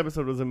first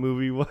episode was a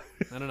movie.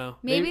 I don't know.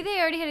 maybe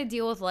they already had to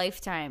deal with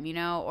Lifetime, you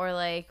know, or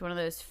like one of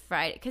those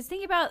Friday. Because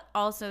think about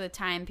also the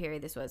time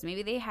period this was.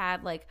 Maybe they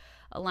had like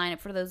a lineup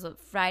for those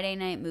Friday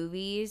night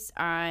movies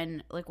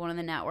on like one of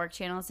the network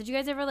channels. Did you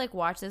guys ever like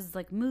watch this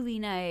like movie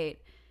night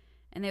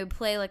and they would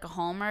play like a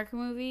Hallmark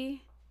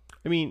movie?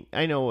 I mean,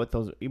 I know what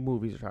those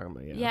movies are talking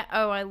about. Yeah.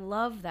 Oh, I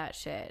love that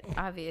shit,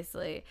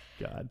 obviously.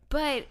 God.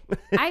 But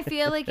I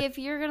feel like if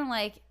you're going to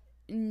like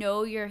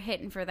know you're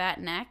hitting for that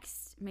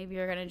next, maybe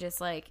you're going to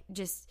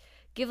just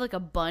give like a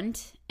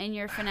bunt in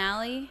your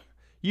finale.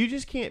 You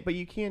just can't, but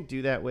you can't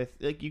do that with,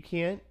 like,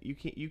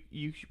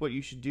 what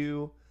you should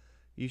do,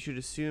 you should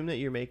assume that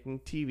you're making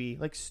TV.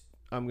 Like,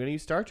 I'm going to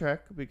use Star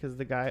Trek because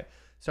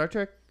Star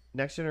Trek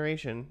Next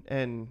Generation,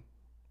 and,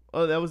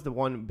 oh, that was the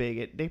one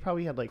big, they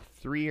probably had like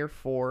 3 or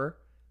 4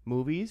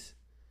 movies.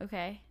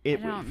 Okay. It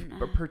I don't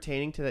know.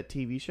 pertaining to that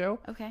TV show.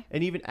 Okay.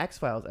 And even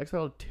X-Files.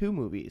 X-Files had 2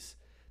 movies.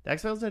 The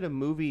X-Files had a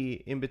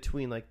movie in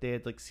between, like they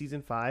had like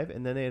season 5,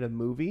 and then they had a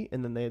movie,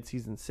 and then they had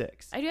season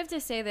 6. I do have to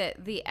say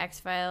that the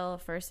X-File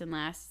First and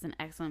Last is an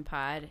excellent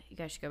pod. You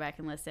guys should go back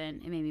and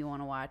listen. It made me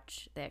want to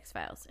watch the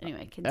X-Files.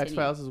 Anyway, continue.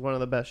 X-Files is one of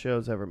the best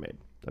shows ever made.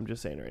 I'm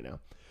just saying right now.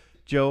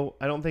 Joe,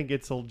 I don't think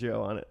it sold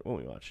Joe on it when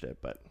we watched it,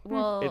 but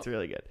Well, it's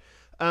really good.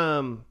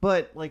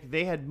 But like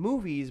they had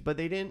movies, but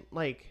they didn't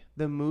like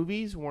the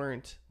movies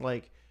weren't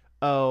like,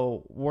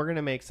 oh, we're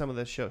gonna make some of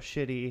this show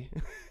shitty.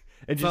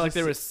 And It's not like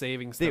they were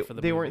saving stuff for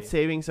the movie. They weren't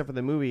saving stuff for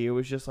the movie. It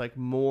was just like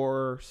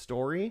more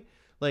story.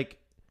 Like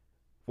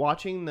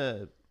watching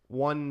the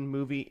one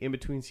movie in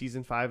between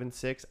season 5 and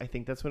 6, I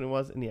think that's when it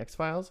was in the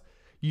X-Files.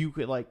 You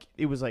could like,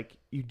 it was like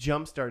you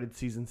jump started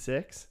season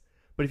 6,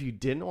 but if you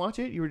didn't watch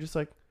it, you were just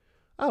like,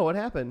 oh, what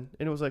happened?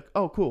 And it was like,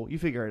 oh, cool, you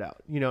figure it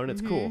out, you know, and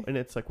it's cool, and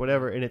it's like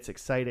whatever, and it's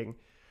exciting.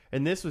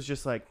 And this was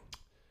just like,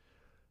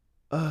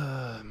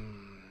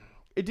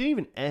 It didn't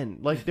even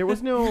end. Like there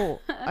was no.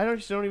 I don't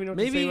even know what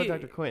to say about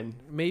Dr. Quinn.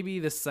 Maybe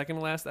the second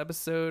last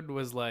episode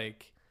was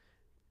like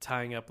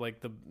tying up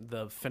like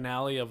the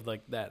finale of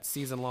like that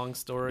season long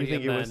story.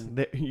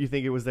 You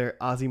think it was their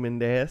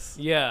Ozymandias?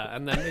 Yeah,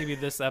 and then maybe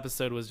this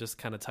episode was just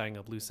kind of tying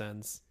up loose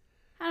ends.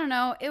 I don't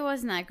know. It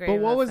wasn't that great. But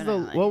of what a was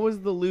finale. what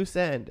was the loose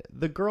end?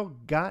 The girl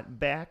got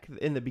back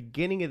in the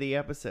beginning of the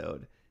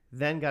episode,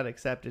 then got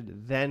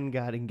accepted, then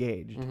got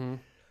engaged. Mm-hmm.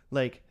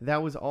 Like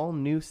that was all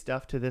new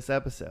stuff to this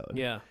episode.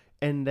 Yeah.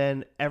 And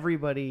then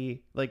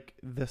everybody, like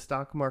the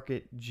stock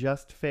market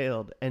just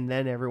failed, and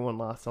then everyone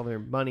lost all their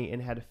money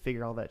and had to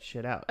figure all that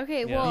shit out.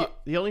 Okay, Yeah. well,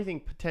 The only thing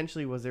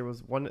potentially was there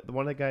was one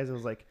of the guys that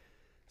was like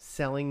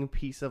selling a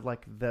piece of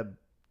like the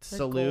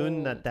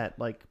saloon gold. that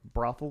like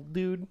brothel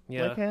dude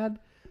Yeah. like had.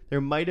 There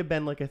might have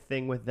been like a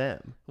thing with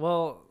them.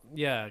 Well,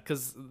 yeah,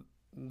 because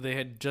they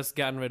had just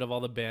gotten rid of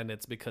all the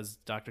bandits because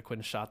Dr.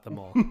 Quinn shot them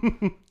all.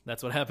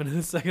 That's what happened in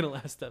the second to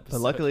last episode.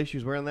 But luckily she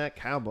was wearing that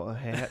cowboy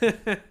hat.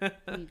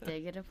 you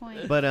did get a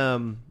point. but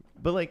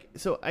like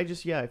so I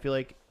feel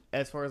like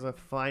as far as a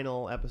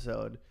final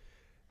episode,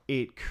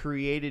 it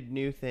created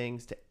new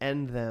things to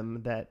end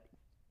them that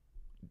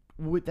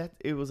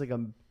it was like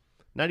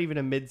not even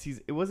a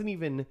mid-season. It wasn't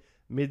even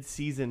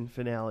mid-season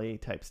finale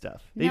type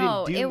stuff.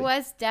 No, it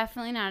was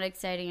definitely not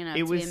exciting enough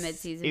to be a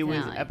mid-season finale. It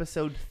was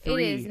episode It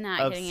 3 is not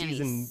of getting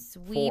season any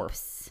 4.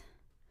 sweeps.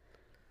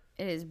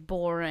 It is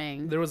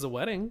boring. There was a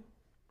wedding.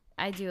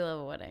 I do love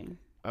a wedding.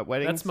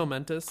 Weddings. That's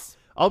momentous.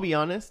 I'll be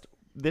honest.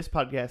 This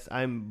podcast,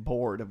 I'm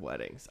bored of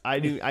weddings.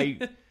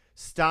 I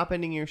stop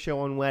ending your show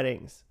on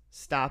weddings.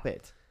 Stop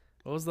it.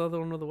 What was the other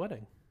one with the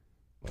wedding?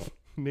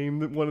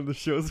 Name one of the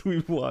shows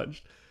we've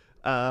watched.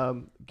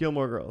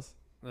 Gilmore Girls.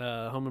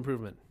 Home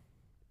Improvement.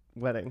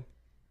 Wedding.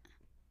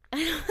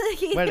 I don't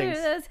think either Weddings.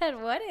 of those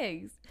had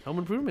weddings. Home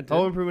Improvement did.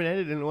 Home Improvement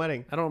ended in a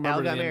wedding. I don't Al remember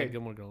the got end married. of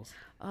Gilmore Girls.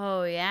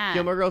 Oh, yeah.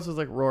 Gilmore Girls was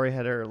like Rory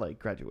had her like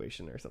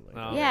graduation or something.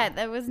 Like Oh. Yeah,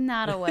 that was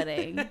not a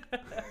wedding.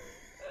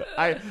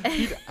 that.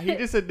 He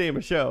just said name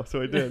a show,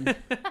 so I did.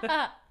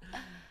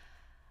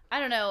 I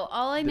don't know.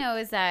 All I know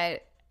is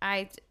that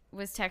I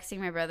was texting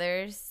my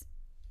brothers,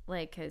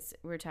 like, because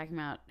we were talking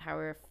about how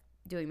we're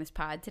doing this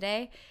pod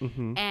today,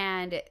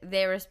 and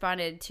they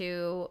responded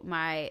to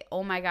my,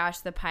 oh my gosh,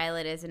 the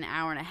pilot is an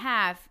hour and a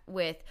half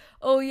with,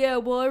 oh yeah,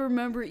 well, I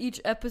remember each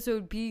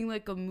episode being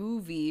like a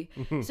movie.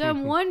 So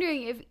I'm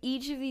wondering if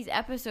each of these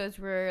episodes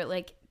were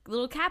like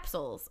little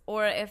capsules,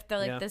 or if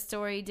the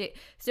story did.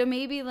 So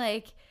maybe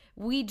like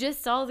we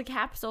just saw the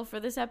capsule for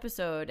this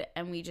episode,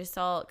 and we just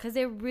saw, because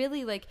they're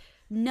really like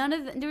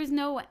there was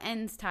no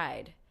ends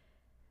tied.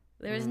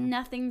 There was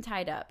nothing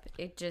tied up.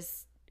 It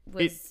just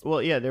was.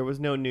 They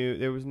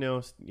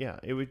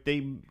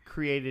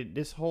created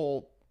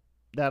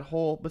that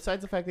whole,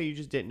 besides the fact that you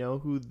just didn't know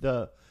who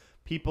the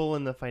people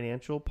in the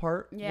financial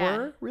part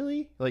were,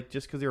 really, like,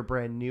 just because they were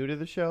brand new to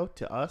the show,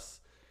 to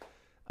us,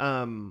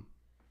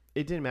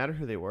 it didn't matter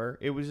who they were.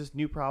 It was just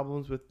new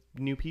problems with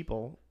new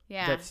people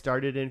that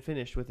started and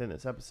finished within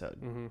this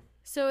episode.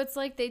 So it's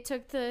like they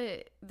took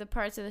the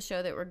parts of the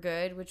show that were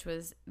good, which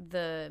was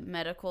the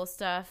medical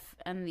stuff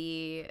and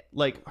the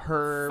like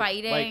her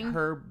fighting, like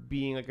her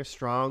being like a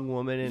strong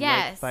woman and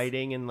like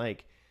fighting and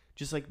like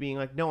just like being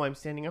like, no, I'm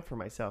standing up for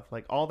myself.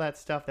 Like all that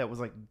stuff that was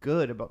like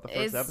good about the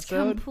first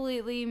episode,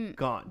 completely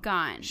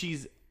gone.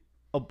 She's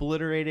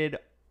obliterated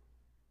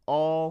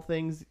all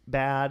things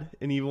bad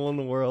and evil in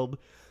the world.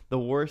 The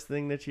worst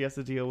thing that she has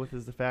to deal with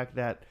is the fact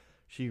that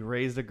she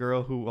raised a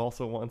girl who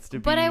also wants to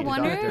be a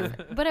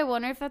doctor. But I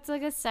wonder if that's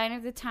like a sign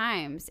of the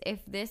times.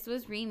 If this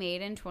was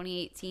remade in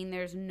 2018,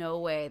 there's no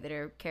way that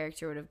her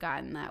character would have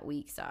gotten that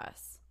weak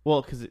sauce.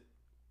 Well, because the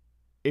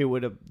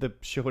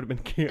show would have been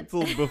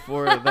canceled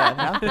before that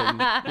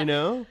happened, you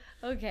know?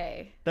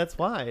 Okay. That's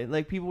why.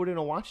 Like, people wouldn't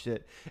have watched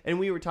it. And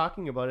we were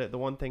talking about it, the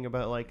one thing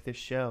about, like, this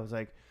show is,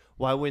 like,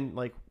 why wouldn't,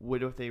 like,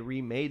 what if they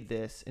remade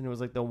this? And it was,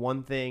 like, the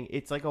one thing,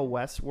 it's like a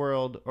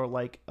Westworld or,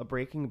 like, a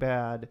Breaking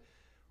Bad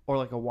or,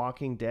 like, a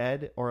Walking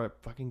Dead or a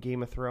fucking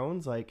Game of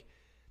Thrones. Like,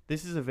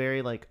 this is a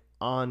very, like,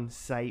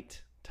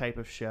 on-site type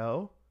of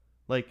show.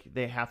 Like,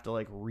 they have to,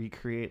 like,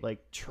 recreate,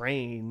 like,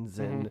 trains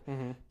and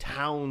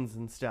towns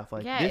and stuff.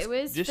 Like,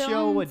 this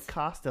show would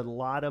cost a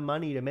lot of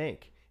money to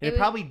make. And it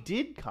probably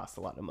did cost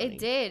a lot of money. It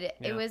did.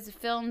 Yeah. It was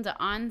filmed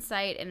on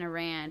site in a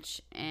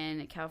ranch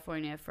in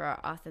California for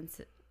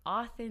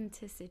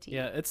authenticity.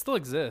 Yeah, it still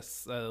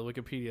exists.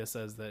 Wikipedia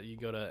says that you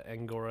go to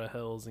Angora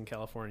Hills in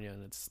California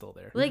and it's still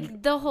there.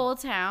 Like the whole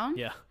town?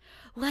 Yeah.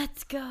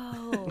 Let's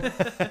go.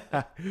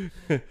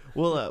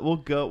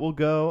 We'll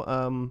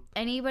go.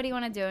 Anybody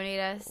want to donate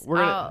us?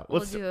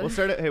 We'll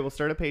start a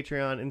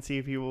Patreon and see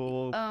if you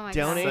will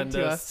donate Send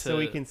to us us so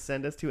we can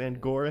send us to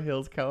Angora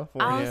Hills,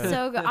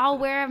 California. I'll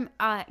wear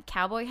a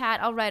cowboy hat.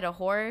 I'll ride a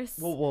horse.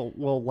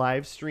 We'll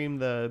live stream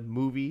the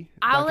movie.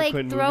 I'll Dr. like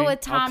Quinn throw movie. a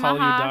tomahawk. I'll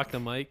call you Dr.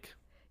 Mike.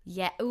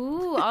 Yeah.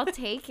 Ooh, I'll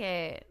take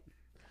it.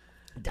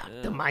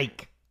 Dr.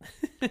 Mike.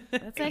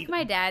 That's like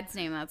my dad's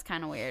name. That's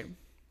kind of weird.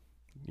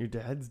 Your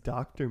dad's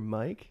Dr.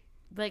 Mike?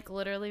 Like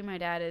literally, my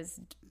dad is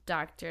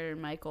Dr.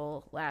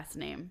 Michael last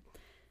name,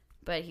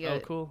 but he. Oh,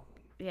 cool.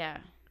 Yeah,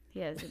 he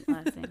has a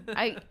last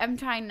name. I'm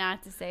trying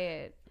not to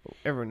say it.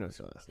 Everyone knows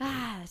your last name.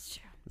 Ah, that's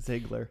true.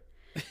 Ziegler.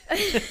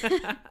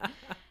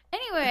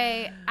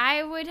 Anyway,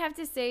 I would have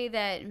to say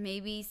that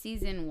maybe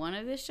season 1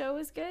 of this show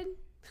was good.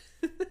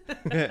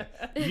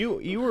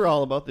 You were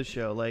all about the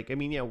show. Like, I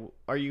mean, yeah.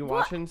 Are you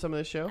watching some of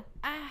the show?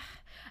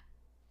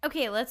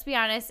 Okay, let's be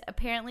honest.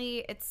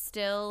 Apparently, it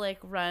still like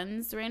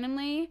runs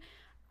randomly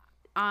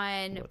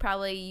on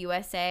probably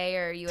USA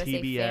or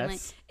USA TBS? Family.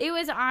 It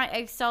was on.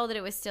 I saw that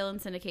it was still in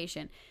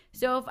syndication.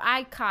 So if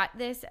I caught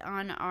this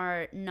on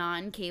our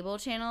non-cable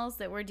channels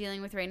that we're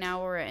dealing with right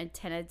now, or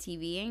antenna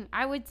TVing,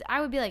 I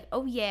would be like,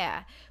 oh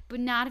yeah, but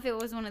not if it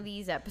was one of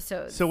these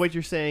episodes. So what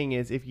you're saying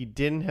is, if you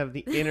didn't have the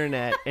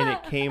internet and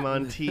it came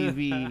on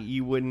TV,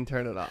 you wouldn't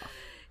turn it off.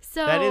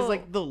 So That is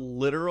like the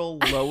literal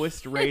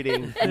lowest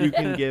rating you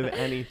can give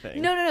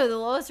anything. No. The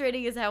lowest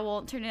rating is I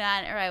won't turn it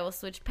on or I will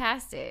switch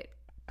past it.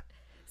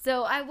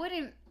 So I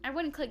wouldn't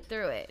click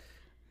through it.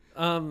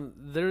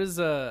 There is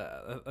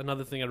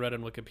another thing I read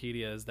on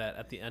Wikipedia is that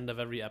at the end of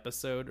every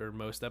episode, or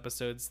most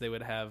episodes, they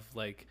would have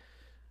like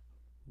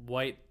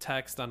white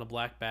text on a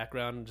black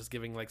background, just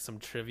giving like some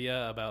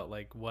trivia about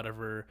like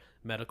whatever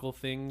medical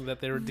thing that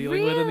they were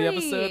dealing with in the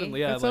episode. And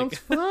yeah, That sounds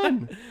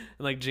fun. and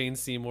like Jane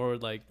Seymour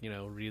would like,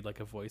 read like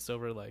a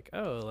voiceover like,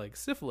 oh, like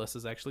syphilis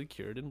is actually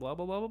cured and blah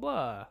blah blah blah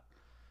blah.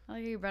 I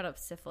like you brought up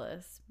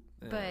syphilis,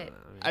 but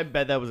I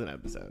bet that was an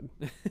episode.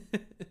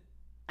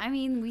 I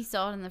mean, we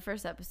saw it in the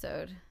first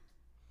episode.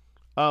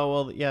 Oh,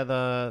 well, yeah,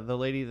 the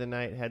lady of the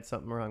night had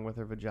something wrong with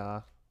her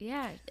vajayjay.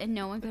 Yeah, and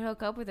no one could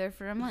hook up with her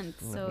for a month.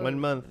 So 1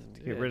 month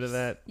to get rid of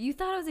that. you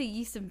thought it was a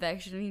yeast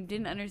infection, and you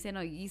didn't understand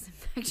how yeast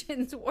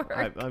infections work.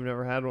 I've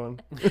never had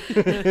one.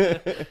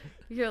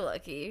 You're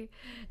lucky.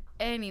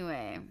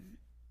 Anyway,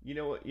 You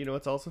know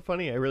what's also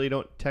funny? I really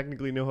don't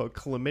technically know how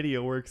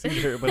chlamydia works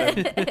either, but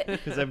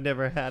because I've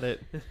never had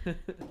it.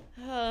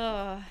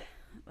 oh,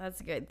 that's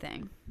a good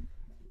thing.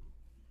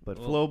 But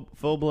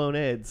full blown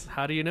AIDS.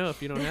 How do you know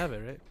if you don't have it,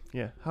 right?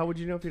 Yeah. How would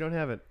you know if you don't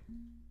have it?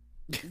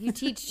 You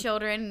teach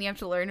children, and you have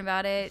to learn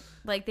about it.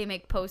 Like they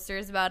make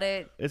posters about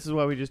it. This is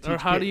why we just teach Or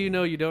how kids. do you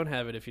know you don't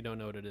have it if you don't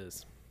know what it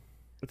is?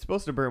 It's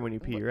supposed to burn when you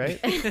pee, right?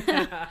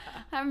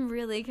 I'm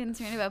really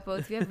concerned about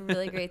both. We have a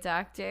really great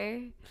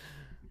doctor.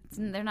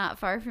 They're not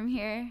far from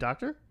here.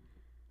 Doctor?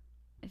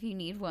 If you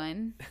need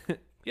one.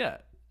 Yeah,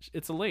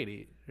 it's a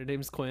lady. Her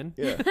name's Quinn.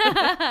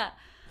 Yeah.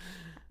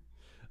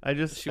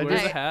 I She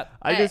wears a hat.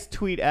 I just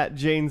tweet at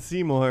Jane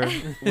Seymour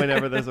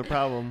whenever there's a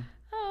problem.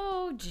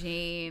 Oh,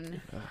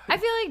 Jane. I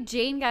feel like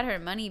Jane got her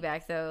money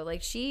back though.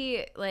 Like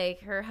she,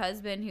 like her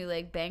husband who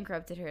like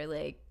bankrupted her,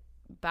 like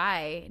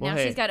bye. Well, Now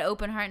hey. she's got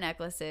open heart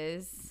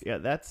necklaces. Yeah,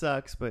 that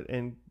sucks,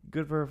 and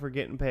good for her for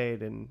getting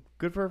paid, and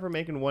good for her for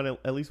making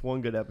at least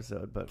one good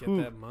episode. But Get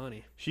whew, that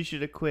money. she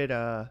should have quit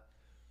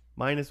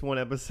minus one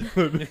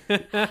episode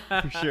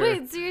for sure.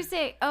 Wait, so you're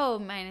saying? Oh,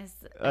 minus.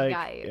 I Like,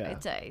 got you. yeah,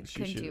 I She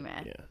couldn't do should-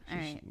 math. Yeah, All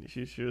right.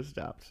 she should have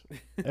stopped.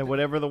 And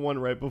whatever the one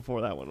right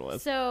before that one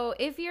was, So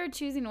if you're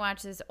choosing to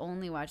watch this,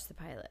 only watch the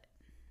pilot.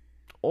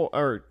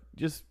 or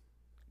just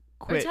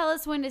quit. Or tell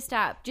us when to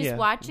stop. Just Yeah.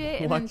 watch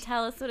it and then Watch-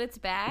 tell us when it's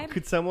bad.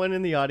 Could someone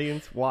in the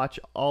audience watch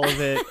all of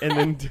it and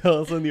then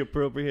tell us when the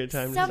appropriate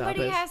time to stop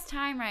Somebody it? has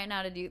time right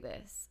now to do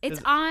this. It's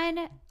Does-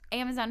 on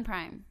Amazon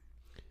Prime.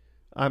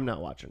 I'm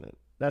not watching it.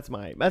 That's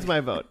my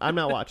vote. I'm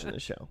not watching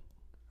this show.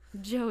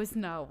 Joe's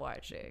not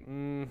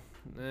watching.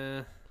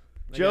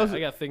 Joe's- I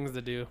got things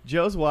to do.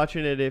 Joe's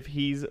watching it if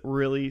he's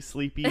really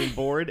sleepy and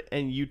bored,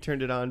 and you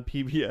turned it on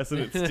PBS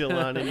and it's still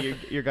on in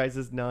your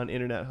guys'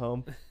 non-internet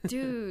home.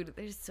 Dude,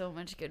 there's so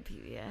much good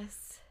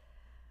PBS.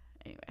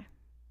 Anyway.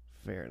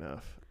 Fair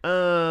enough.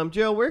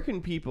 Joe, where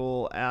can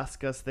people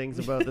ask us things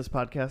about this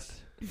podcast?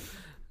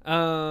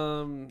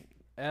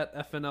 At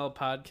FNL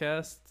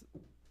Podcast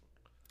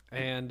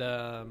and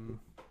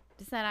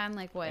Is that on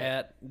like what?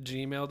 at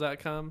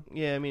gmail.com.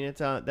 Yeah, I mean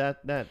it's on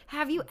that.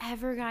 Have you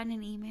ever gotten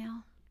an email?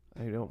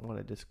 I don't want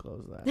to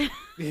disclose that.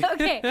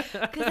 Okay,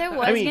 because I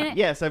was I mean, gonna.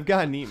 yes, I've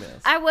gotten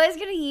emails. I was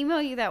gonna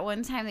email you that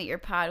one time that your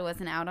pod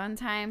wasn't out on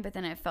time, but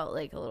then it felt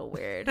like a little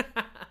weird.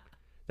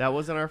 That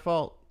wasn't our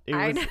fault.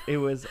 I know. It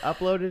was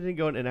uploaded and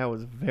going, and I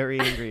was very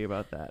angry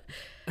about that.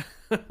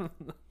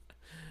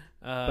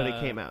 But it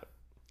came out.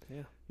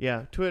 Yeah.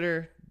 Yeah,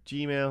 Twitter,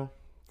 Gmail,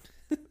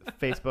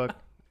 Facebook,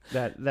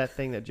 that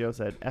thing that Joe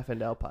said,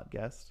 F&L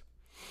podcast.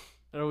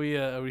 Are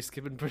we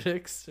skipping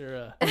predicts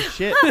or? Oh,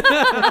 shit.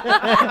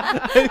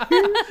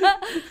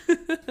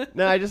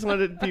 No, I just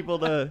wanted people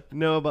to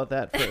know about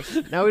that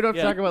first. Now we don't have to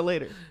Yeah. talk about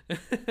later.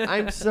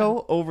 I'm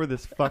so over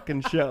this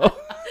fucking show.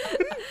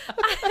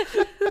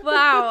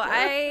 Wow,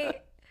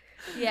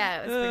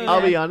 yeah, it was pretty I'll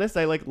bad. be honest,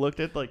 I looked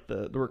at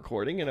the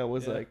recording and I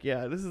was Yeah. like,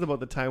 yeah, this is about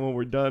the time when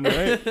we're done,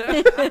 right?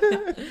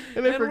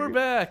 And we're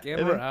back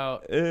and we're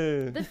out.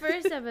 The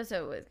first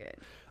episode was good.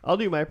 I'll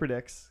do my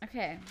predicts.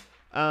 Okay.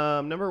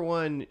 Number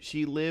 1,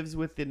 she lives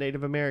with the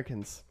Native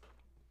Americans.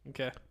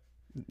 Okay.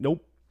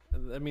 Nope,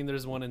 I mean,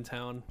 there's one in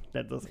town.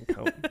 that doesn't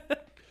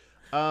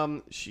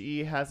count.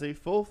 She has a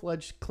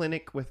full-fledged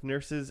clinic with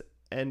nurses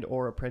and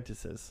or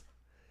apprentices.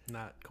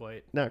 Not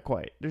quite. Not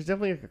quite. There's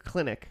definitely like a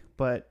clinic,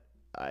 but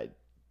it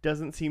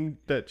doesn't seem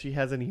that she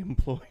has any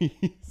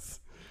employees.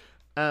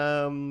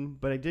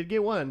 But I did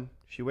get one.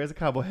 She wears a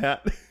cowboy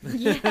hat.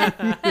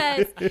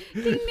 Yes. Ding,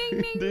 ding, ding,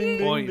 Ding, ding. ding,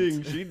 Point.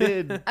 ding. She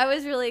did. I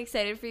was really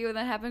excited for you when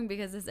that happened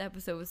because this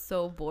episode was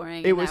so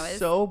boring. It and was that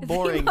so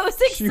boring. The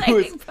most She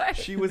exciting was-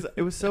 part.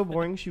 It was so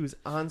boring. She was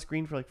on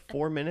screen for like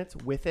 4 minutes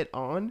with it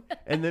on,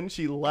 and then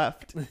she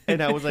left.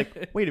 And I was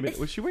like, wait a minute,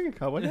 was she wearing a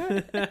cowboy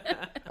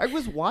hat? I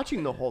was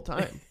watching the whole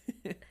time.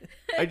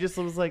 I just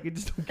was like, I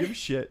just don't give a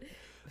shit.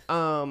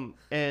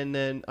 And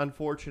then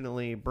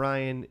unfortunately,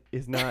 Brian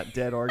is not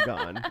dead or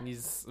gone.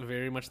 He's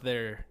very much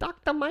there,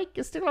 Dr. Mike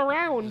is still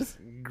around. just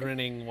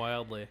grinning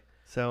wildly.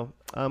 So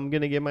I'm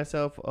going to give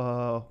myself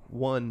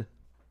 1.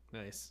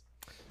 Nice.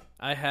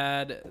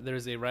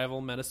 There's a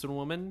rival medicine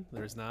woman.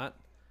 There's not.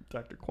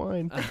 Dr.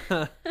 Quine.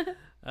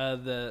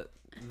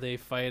 They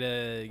fight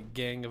a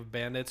gang of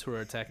bandits who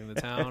are attacking the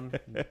town.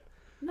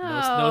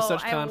 no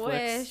such I conflicts.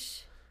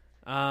 wish.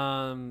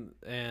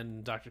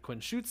 And Dr. Quinn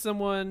shoots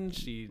someone.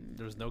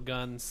 There's no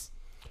guns.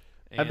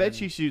 I bet And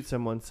she shoots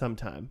someone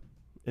sometime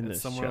in it's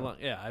this somewhere show. along.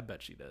 Yeah, I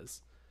bet she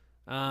does.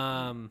 She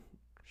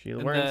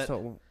and learns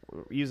to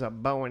use a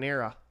bow and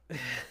arrow.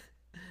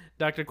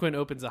 Dr. Quinn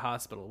opens a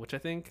hospital, which I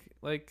think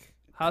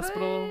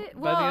hospital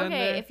But- by the well, end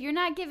okay, there. if you're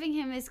not giving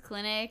him his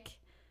clinic,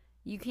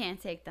 you can't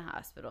take the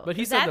hospital. But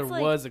he 'Cause said there that's,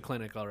 like, was a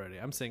clinic already.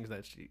 I'm saying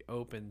that she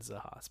opens a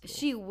hospital.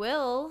 She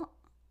will.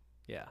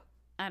 Yeah,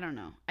 I don't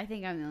know. I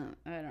think I don't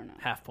know.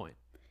 half point.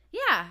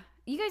 Yeah,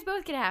 you guys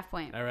both get a half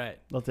point. All right.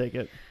 I'll take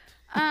it.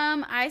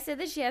 I said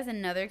that she has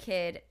another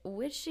kid,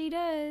 which she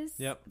does.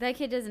 Yep. That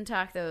kid doesn't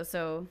talk though,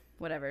 so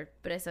whatever.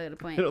 But I still get a I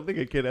point. don't think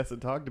a kid has to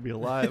talk to be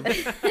alive.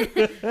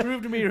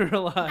 Prove to me you're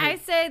alive. I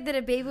said that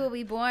a baby will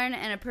be born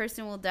and a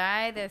person will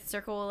die. The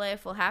circle of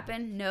life will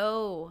happen.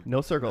 No.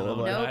 No circle No of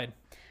one life. Nope. died.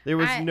 There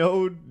was I-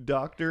 no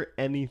doctor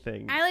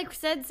anything. I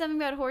said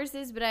something about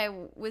horses, but I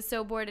was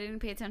so bored I didn't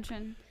pay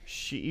attention.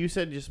 You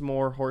said just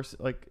more horse,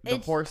 like the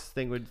It's- horse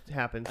thing would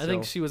happen. I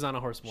think she was on a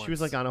horse once. she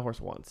was like on a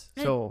horse once,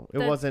 It- so it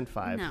that- wasn't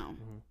 5. No.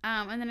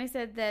 And then I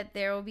said that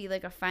there will be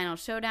like a final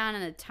showdown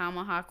and the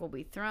tomahawk will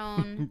be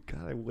thrown.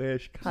 God, I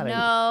wish. God,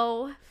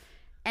 No.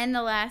 And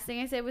the last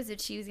thing I said was that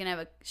she was going to have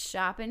a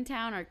shop in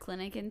town or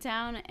clinic in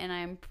town. And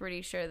I'm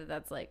pretty sure that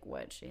that's like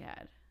what she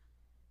had.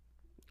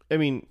 I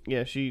mean,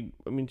 yeah, she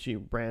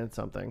ran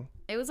something.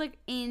 It was like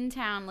in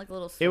town, like a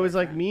little store. It was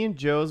like me and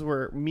Joe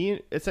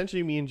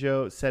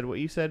said what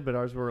you said, but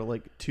ours were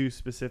like too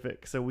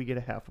specific, so we get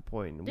a half a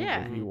point and we'll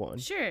Yeah. give you 1.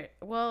 Sure.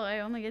 Well, I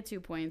only get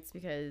 2 points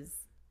because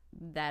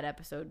that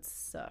episode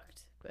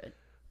sucked. But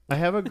I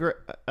have a great.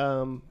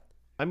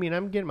 I mean,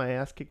 I'm getting my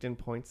ass kicked in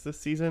points this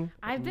season.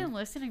 I've been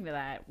listening to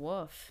that.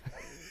 Woof.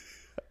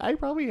 I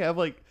probably have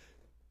like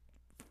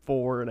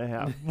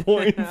 4.5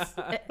 points,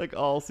 like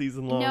all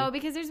season long. No,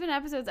 because there's been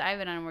episodes I've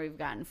been on where we've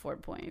gotten 4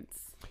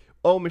 points.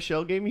 Oh,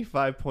 Michelle gave me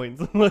 5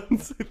 points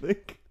once, I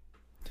think,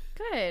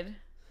 Good.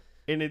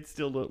 and it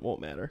still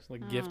won't matter.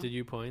 Gifted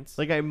you points.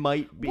 Like I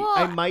might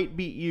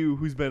beat you,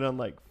 who's been on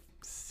like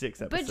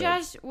 6 episodes. But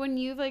Josh, when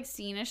you've like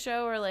seen a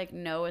show or like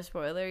know a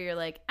spoiler, you're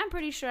like, I'm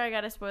pretty sure I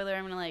got a spoiler.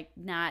 I'm gonna like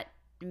not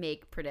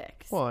make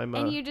predicts. Well,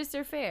 and you just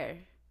are fair.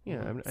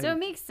 yeah, So it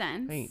makes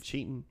sense. I ain't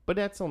cheating, but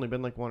that's only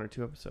been like 1 or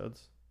 2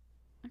 episodes.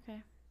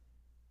 Okay.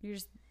 You're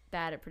just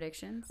bad at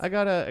predictions. I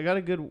got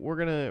a good. We're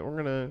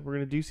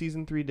gonna do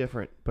season 3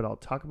 different, but I'll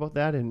talk about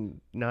that in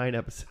 9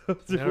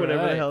 episodes or All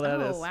whatever the right. hell that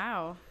is.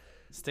 Wow.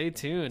 Stay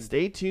tuned.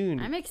 Stay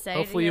tuned. I'm excited.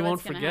 Hopefully to you hear won't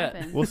what's gonna forget.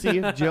 happen. We'll see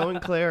if Joe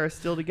and Claire are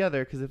still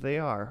together, because if they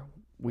are,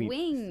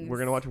 Wings. we're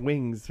gonna watch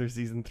Wings for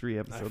season 3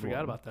 episode I forgot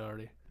 1. about that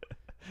already.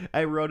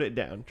 I wrote it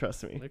down.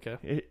 Trust me.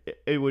 Okay.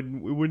 It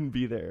wouldn't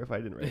be there if I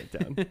didn't write it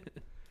down.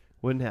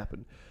 Wouldn't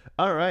happen.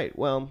 All right.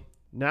 Well,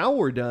 now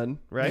we're done,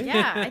 right?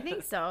 Yeah, I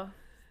think so.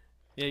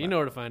 Yeah, you know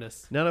where to find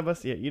us. None of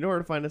us. Yeah, you know where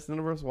to find us. None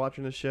of us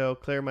watching the show.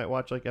 Claire might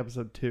watch like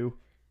episode 2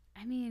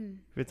 I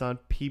mean, if it's on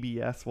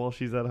PBS while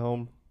she's at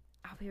home.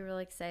 I'll be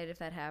really excited if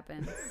that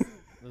happens.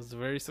 It was a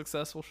very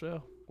successful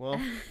show.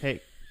 Well,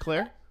 hey,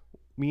 Claire,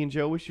 me and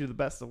Joe wish you the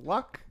best of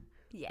luck.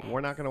 Yeah.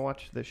 We're not going to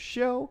watch the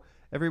show.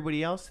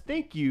 Everybody else,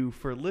 thank you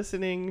for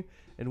listening,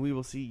 and we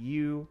will see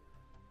you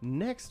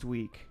next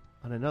week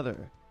on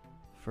another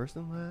First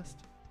and Last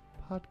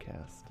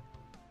podcast.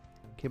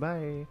 Okay,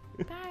 bye.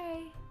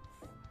 Bye.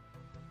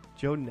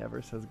 Joe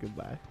never says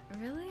goodbye.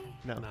 Really?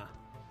 No. Nah.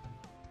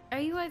 Are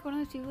you like one of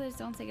those people that just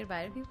don't say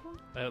goodbye to people?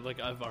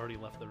 I've already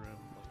left the room.